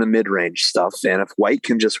and doing the mid-range stuff. And if White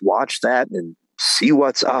can just watch that and see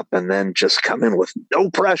what's up and then just come in with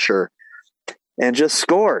no pressure and just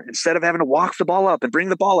score instead of having to walk the ball up and bring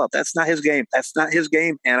the ball up. That's not his game.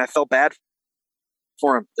 And I felt bad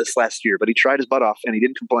for him this last year, but he tried his butt off and he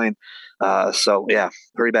didn't complain.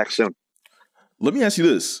 Hurry back soon. Let me ask you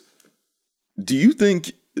this. Do you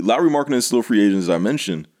think Lauri Markkanen is still free agent, as I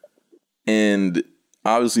mentioned, and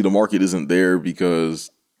obviously the market isn't there because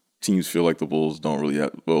teams feel like the Bulls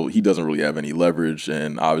he doesn't really have any leverage,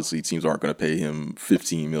 and obviously teams aren't going to pay him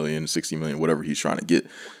 $15 million, $60 million, whatever he's trying to get.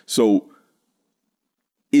 So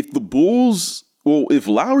if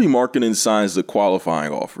Lauri Markkanen signs the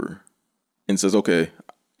qualifying offer and says, okay,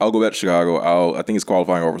 I'll go back to Chicago. I think his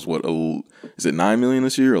qualifying offer is what? Is it $9 million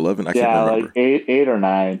this year? 11? I can't remember. Like eight or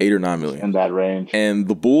nine. 8 or 9 million in that range. And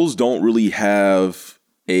the Bulls don't really have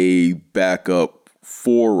a backup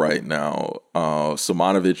 4 right now.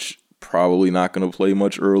 Simonovic probably not going to play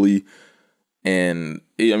much early, and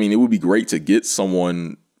it would be great to get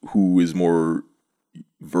someone who is more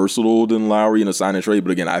versatile than Lowry in a sign and trade. But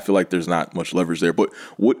again, I feel like there's not much leverage there. But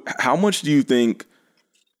how much do you think?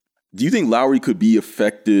 Do you think Lowry could be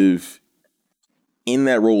effective in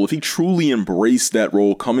that role if he truly embraced that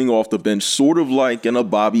role coming off the bench, sort of like in a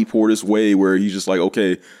Bobby Portis way where he's just like,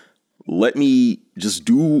 okay, let me just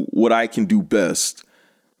do what I can do best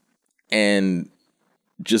and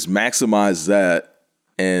just maximize that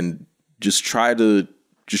and just try to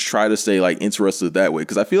stay like interested that way.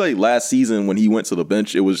 Because I feel like last season when he went to the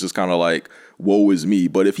bench, it was just kind of like, woe is me.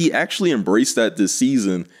 But if he actually embraced that this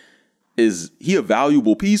season, is he a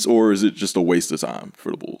valuable piece, or is it just a waste of time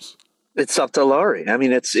for the Bulls? It's up to Lowry. I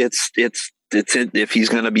mean, it's if he's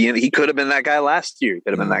going to be in, he could have been that guy last year. He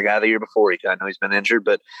could have been that guy the year before. I know he's been injured,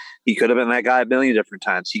 but he could have been that guy a million different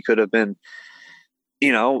times. He could have been,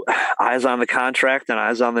 eyes on the contract and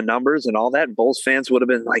eyes on the numbers and all that. And Bulls fans would have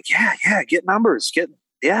been like, yeah, get numbers,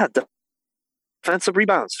 defensive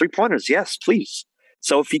rebounds, 3-pointers. Yes, please.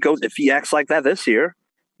 So if he acts like that this year,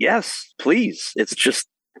 yes, please. It's just,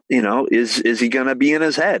 is he going to be in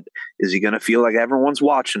his head? Is he going to feel like everyone's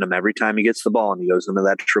watching him every time he gets the ball and he goes into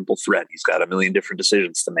that triple threat? He's got a million different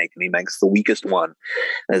decisions to make and he makes the weakest one.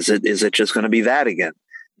 Is it just going to be that again?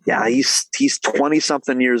 Yeah, he's 20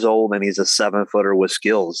 something years old and he's a 7-footer with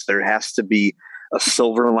skills. There has to be a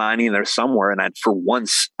silver lining there somewhere. And for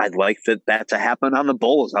once, I'd like that to happen on the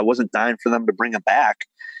Bulls. I wasn't dying for them to bring him back.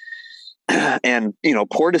 And,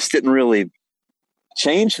 Portis didn't really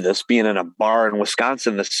change this, being in a bar in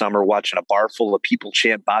Wisconsin this summer, watching a bar full of people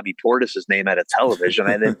chant Bobby Portis' name at a television.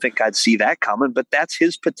 I didn't think I'd see that coming, but that's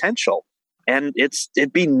his potential. And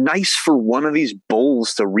it'd be nice for one of these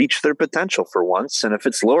Bulls to reach their potential for once. And if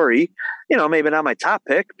it's Lowry, maybe not my top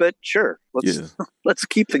pick, but sure, let's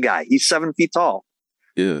keep the guy. He's 7 feet tall.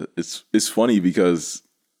 Yeah, it's funny because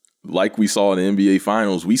like we saw in the NBA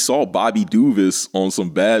Finals, we saw Bobby Duvis on some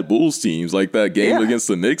bad Bulls teams, like that game against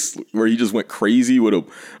the Knicks where he just went crazy with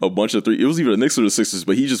a bunch of it was either the Knicks or the Sixers,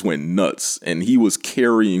 but he just went nuts and he was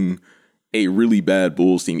carrying a really bad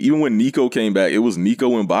Bulls team. Even when Nico came back, it was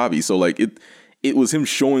Nico and Bobby. So like it was him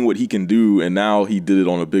showing what he can do, and now he did it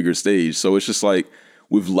on a bigger stage. So it's just like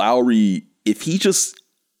with Lowry, if he just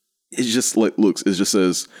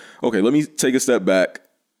says, okay, let me take a step back,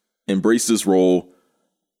 embrace this role.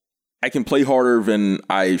 I can play harder than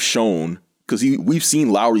I've shown, because we've seen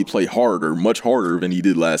Lowry play harder, much harder than he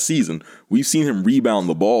did last season. We've seen him rebound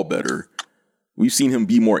the ball better. We've seen him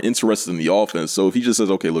be more interested in the offense. So if he just says,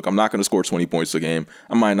 okay, look, I'm not going to score 20 points a game,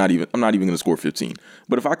 I'm not even going to score 15.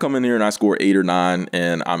 But if I come in here and I score 8 or 9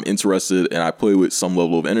 and I'm interested and I play with some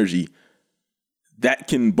level of energy, that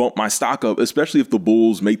can bump my stock up, especially if the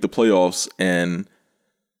Bulls make the playoffs. And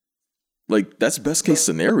like, that's best case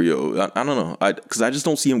scenario. I don't know. Because I just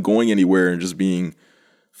don't see him going anywhere and just being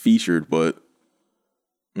featured. But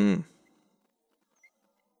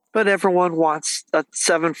But everyone wants a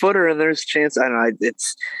 7-footer, and there's a chance. I don't know.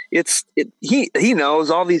 He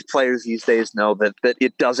knows, all these players these days know that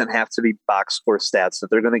it doesn't have to be box score stats, that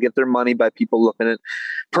they're going to get their money by people looking at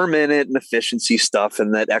per minute and efficiency stuff,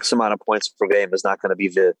 and that X amount of points per game is not going to be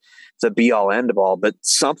the be all end all. But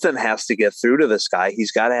something has to get through to this guy.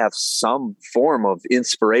 He's got to have some form of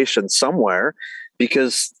inspiration somewhere,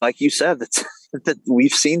 because like you said, that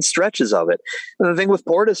we've seen stretches of it. And the thing with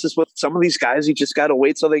Portis is, with some of these guys, you just got to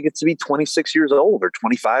wait till they get to be 26 years old or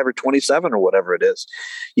 25 or 27 or whatever it is.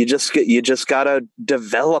 You just got to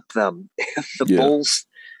develop them. The Bulls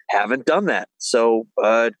haven't done that. So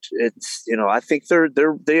it's, I think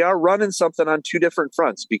they are running something on two different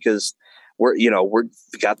fronts, because we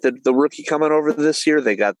got the rookie coming over this year.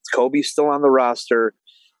 They got Kobe still on the roster.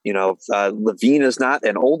 Levine is not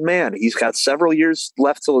an old man. He's got several years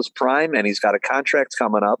left till his prime, and he's got a contract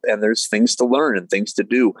coming up, and there's things to learn and things to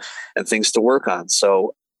do and things to work on.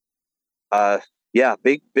 So,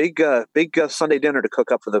 big Sunday dinner to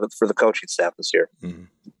cook up for the coaching staff this year. Mm-hmm.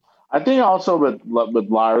 I think also with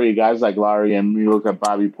Lowry, guys like Lowry, and you look at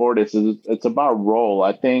Bobby Portis, it's about role.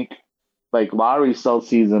 I think like Lowry still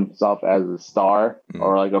sees himself as a star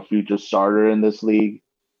or like a future starter in this league,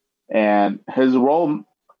 and his role,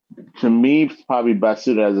 to me, is probably best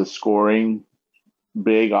suited as a scoring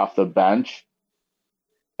big off the bench.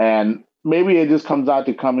 And maybe it just comes out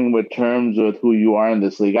to coming with terms with who you are in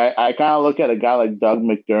this league. I kind of look at a guy like Doug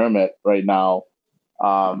McDermott right now.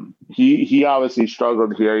 He obviously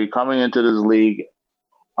struggled here. He coming into this league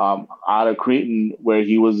out of Creighton, where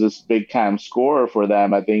he was this big time scorer for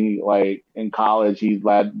them. I think like in college, he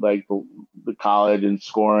led like the college in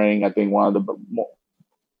scoring. I think one of the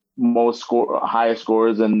highest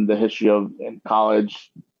scorers in the history of in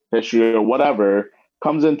college history or whatever.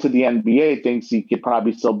 Comes into the NBA, thinks he could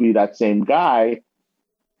probably still be that same guy.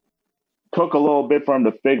 Took a little bit for him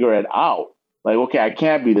to figure it out. Like, okay, I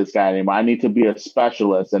can't be this guy anymore. I need to be a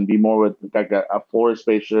specialist and be more with like a floor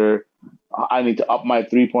spacer. I need to up my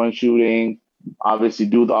 3-point shooting. Obviously,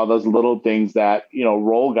 do all those little things that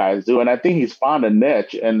role guys do. And I think he's found a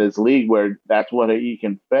niche in this league where that's what he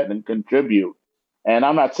can fit and contribute. And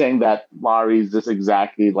I'm not saying that Lowry's just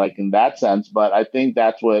exactly like in that sense, but I think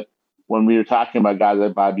that's what, when we were talking about guys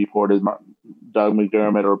like Bobby Portis, Doug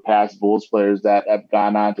McDermott, or past Bulls players that have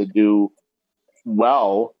gone on to do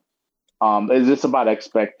well, is just about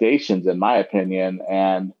expectations, in my opinion.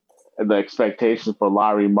 And the expectation for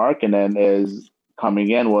Lauri Markkanen is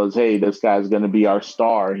coming in was, hey, this guy's going to be our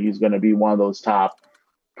star. He's going to be one of those top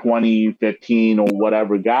 20, 15, or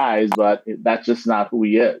whatever guys, but that's just not who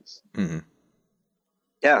he is. Mm-hmm.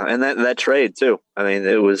 Yeah, and that trade too. I mean,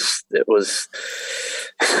 it was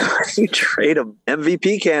you trade an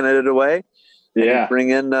MVP candidate away, and you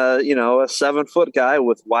bring in a 7-foot guy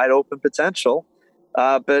with wide open potential.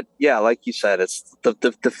 But yeah, like you said, it's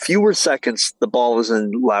the fewer seconds the ball is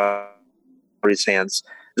in Lowry's hands,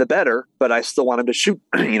 the better. But I still want him to shoot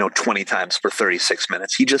 20 times for 36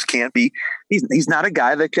 minutes. He just can't be. He's not a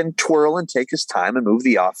guy that can twirl and take his time and move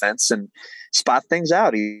the offense and spot things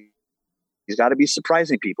out. He's got to be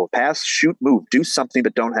surprising people. Pass, shoot, move, do something,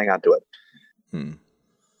 but don't hang on to it.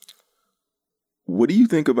 What do you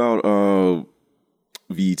think about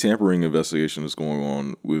the tampering investigation that's going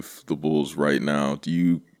on with the Bulls right now? Do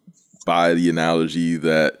you buy the analogy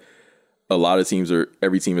that a lot of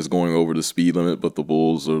every team is going over the speed limit, but the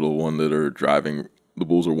Bulls are the one that are driving? The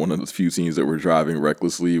Bulls are one of the few teams that were driving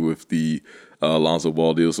recklessly with the Lonzo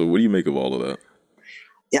Ball deal. So what do you make of all of that?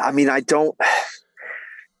 Yeah, I mean, I don't.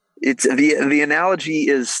 It's the analogy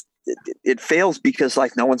is it fails because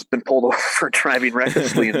like no one's been pulled over for driving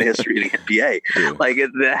recklessly in the history of the NBA. Yeah. Like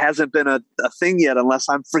there hasn't been a thing yet, unless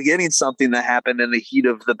I'm forgetting something that happened in the heat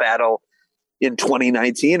of the battle in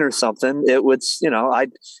 2019 or something. It was,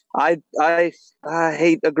 I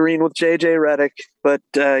hate agreeing with JJ Redick, but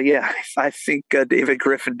I think David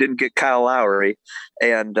Griffin didn't get Kyle Lowry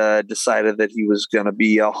and decided that he was going to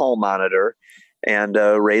be a hall monitor and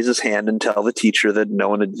raise his hand and tell the teacher that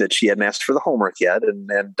that she hadn't asked for the homework yet.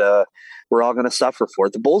 And we're all going to suffer for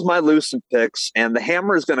it. The Bulls might lose some picks and the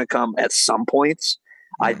hammer is going to come at some points.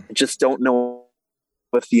 I just don't know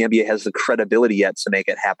if the NBA has the credibility yet to make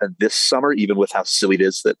it happen this summer, even with how silly it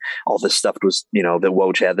is that all this stuff was, that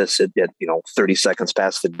Woj had this at 30 seconds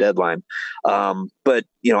past the deadline. But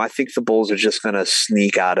I think the Bulls are just going to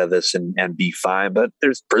sneak out of this and be fine, but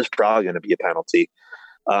there's probably going to be a penalty.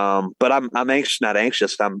 But I'm not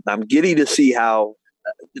anxious. I'm giddy to see how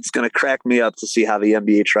it's going to crack me up to see how the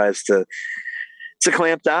NBA tries to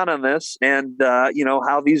clamp down on this, and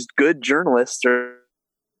how these good journalists are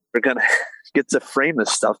going to get to frame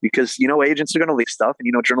this stuff, because agents are going to leak stuff,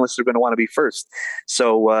 and journalists are going to want to be first.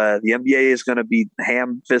 So the NBA is going to be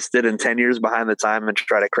ham-fisted and 10 years behind the time and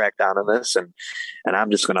try to crack down on this, and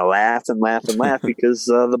I'm just going to laugh and laugh and laugh because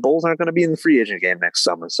the Bulls aren't going to be in the free agent game next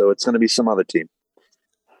summer, so it's going to be some other team.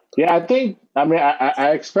 Yeah, I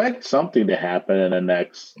expect something to happen in the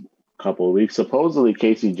next couple of weeks. Supposedly,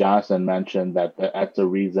 Casey Johnson mentioned that that's the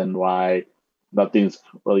reason why nothing's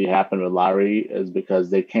really happened with Lowry, is because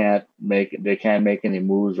they can't make any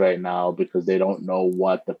moves right now because they don't know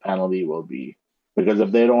what the penalty will be. Because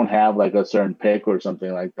if they don't have like a certain pick or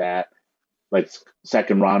something like that, like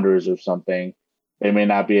second rounders or something, they may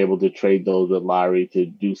not be able to trade those with Lowry to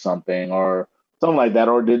do something or something like that,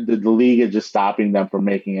 or the league is just stopping them from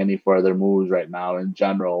making any further moves right now in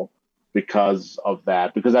general because of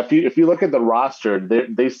that. Because if you look at the roster,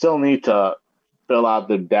 they still need to fill out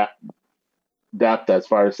the depth as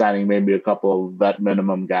far as signing maybe a couple of vet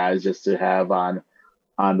minimum guys just to have on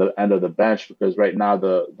the end of the bench, because right now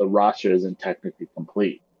the roster isn't technically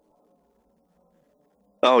complete.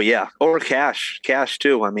 Oh yeah, or cash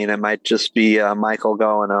too. I mean, it might just be Michael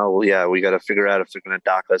going, "Oh well, yeah, we got to figure out if they're going to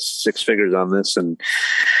dock us 6 figures on this." And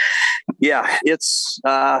yeah, it's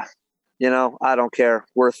I don't care,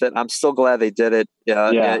 worth it. I'm still glad they did it.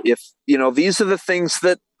 If these are the things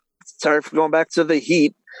that, sorry for going back to the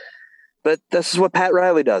Heat, but this is what Pat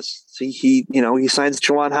Riley does. See, he signs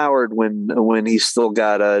Juwan Howard when he's still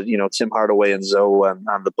got Tim Hardaway and Zoe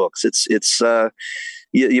on the books. It's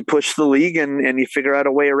you push the league and you figure out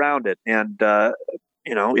a way around it. And,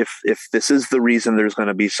 if this is the reason there's going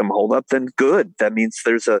to be some holdup, then good. That means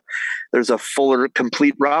there's a fuller,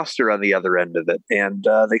 complete roster on the other end of it. And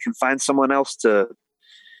they can find someone else to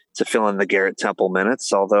fill in the Garrett Temple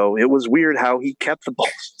minutes. Although it was weird how he kept the ball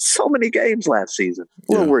so many games last season.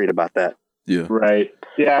 A little worried about that. Yeah. Right.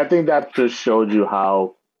 Yeah. I think that just showed you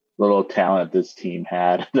how little talent this team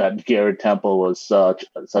had, that Garrett Temple was such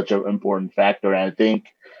an important factor. And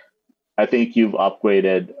I think you've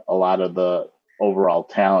upgraded a lot of the overall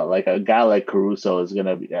talent. Like a guy like Caruso is going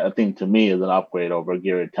to be, I think to me, is an upgrade over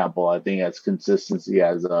Garrett Temple. I think has consistency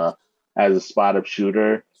as a spot up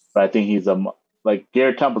shooter, but I think he's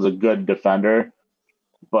Garrett Temple's a good defender,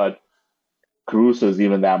 but Caruso is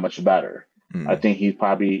even that much better. I think he's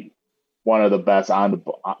probably one of the best on the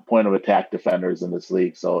point of attack defenders in this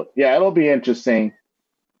league. So yeah, it'll be interesting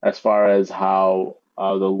as far as how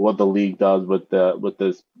what the league does with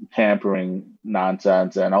this tampering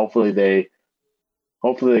nonsense, and hopefully they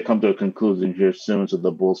come to a conclusion here soon so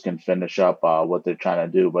the Bulls can finish up what they're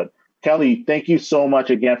trying to do. But Kelly, thank you so much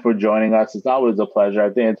again for joining us. It's always a pleasure. I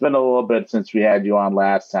think it's been a little bit since we had you on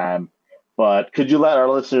last time, but could you let our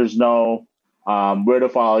listeners know where to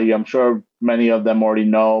follow you? I'm sure many of them already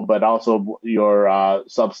know, but also your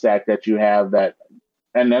Substack that you have, that,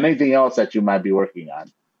 and anything else that you might be working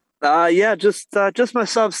on. Just my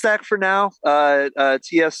Substack for now.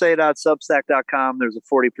 TSA.substack.com. There's a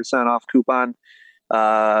 40% off coupon.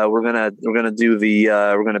 We're gonna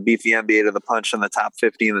beat the NBA to the punch on the top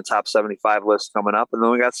 50 and the top 75 list coming up, and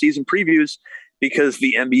then we got season previews because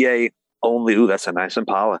the NBA only that's a nice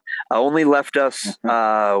Impala. Only left us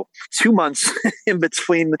 2 months in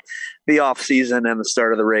between the off season and the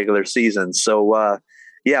start of the regular season. So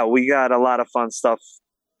we got a lot of fun stuff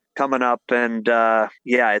coming up, and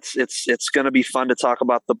it's going to be fun to talk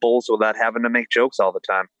about the Bulls without having to make jokes all the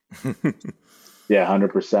time. Yeah,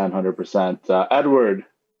 100%. Edward,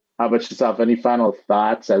 how about yourself? Any final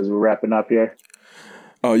thoughts as we're wrapping up here?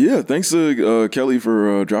 Thanks to Kelly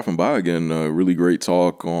for dropping by again. Really great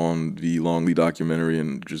talk on the Longley documentary,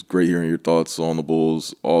 and just great hearing your thoughts on the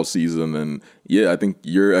Bulls all season. And I think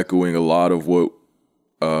you're echoing a lot of what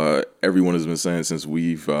everyone has been saying since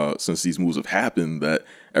these moves have happened, that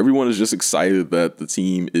everyone is just excited that the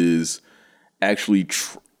team is actually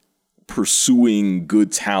pursuing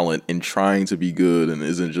good talent and trying to be good, and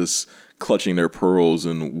isn't just clutching their pearls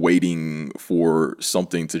and waiting for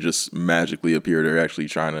something to just magically appear. They're actually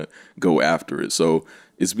trying to go after it. So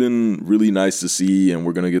it's been really nice to see, and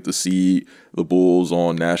we're going to get to see the Bulls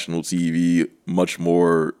on national TV much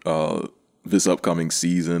more this upcoming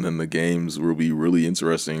season, and the games will be really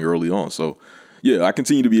interesting early on. So I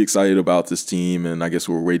continue to be excited about this team, and I guess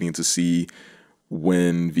we're waiting to see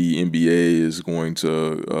when the NBA is going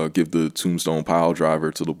to give the tombstone pile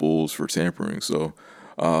driver to the Bulls for tampering. So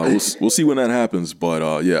we'll see when that happens. But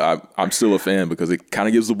I'm still a fan because it kind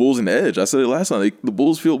of gives the Bulls an edge. I said it last time. The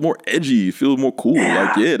Bulls feel more edgy, feel more cool.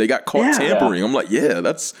 Yeah. They got caught tampering. Yeah. I'm like,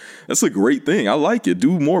 that's a great thing. I like it.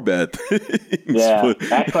 Do more bad things. Yeah,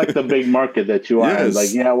 act like the big market that you are. Yes.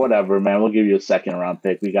 Like, whatever, man. We'll give you a second round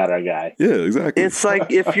pick. We got our guy. Yeah, exactly. It's like,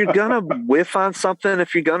 if you're gonna whiff on something,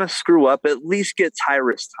 if you're gonna screw up, at least get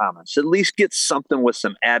Tyrese Thomas. At least get something with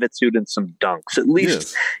some attitude and some dunks. At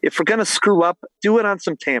least if we're gonna screw up, do it on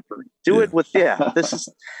some tampering. Do it with this is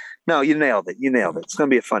you nailed it. It's gonna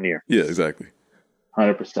be a fun year. Yeah, exactly.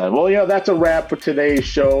 100%. Well, that's a wrap for today's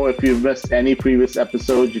show. If you've missed any previous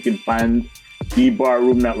episodes, you can find the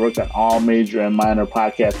Barroom Network on all major and minor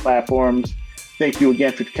podcast platforms. Thank you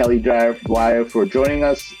again to Kelly Dwyer for joining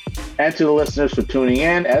us, and to the listeners for tuning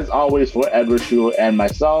in. As always, for Edward Schuler and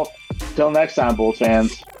myself. Till next time, Bulls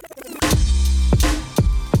fans.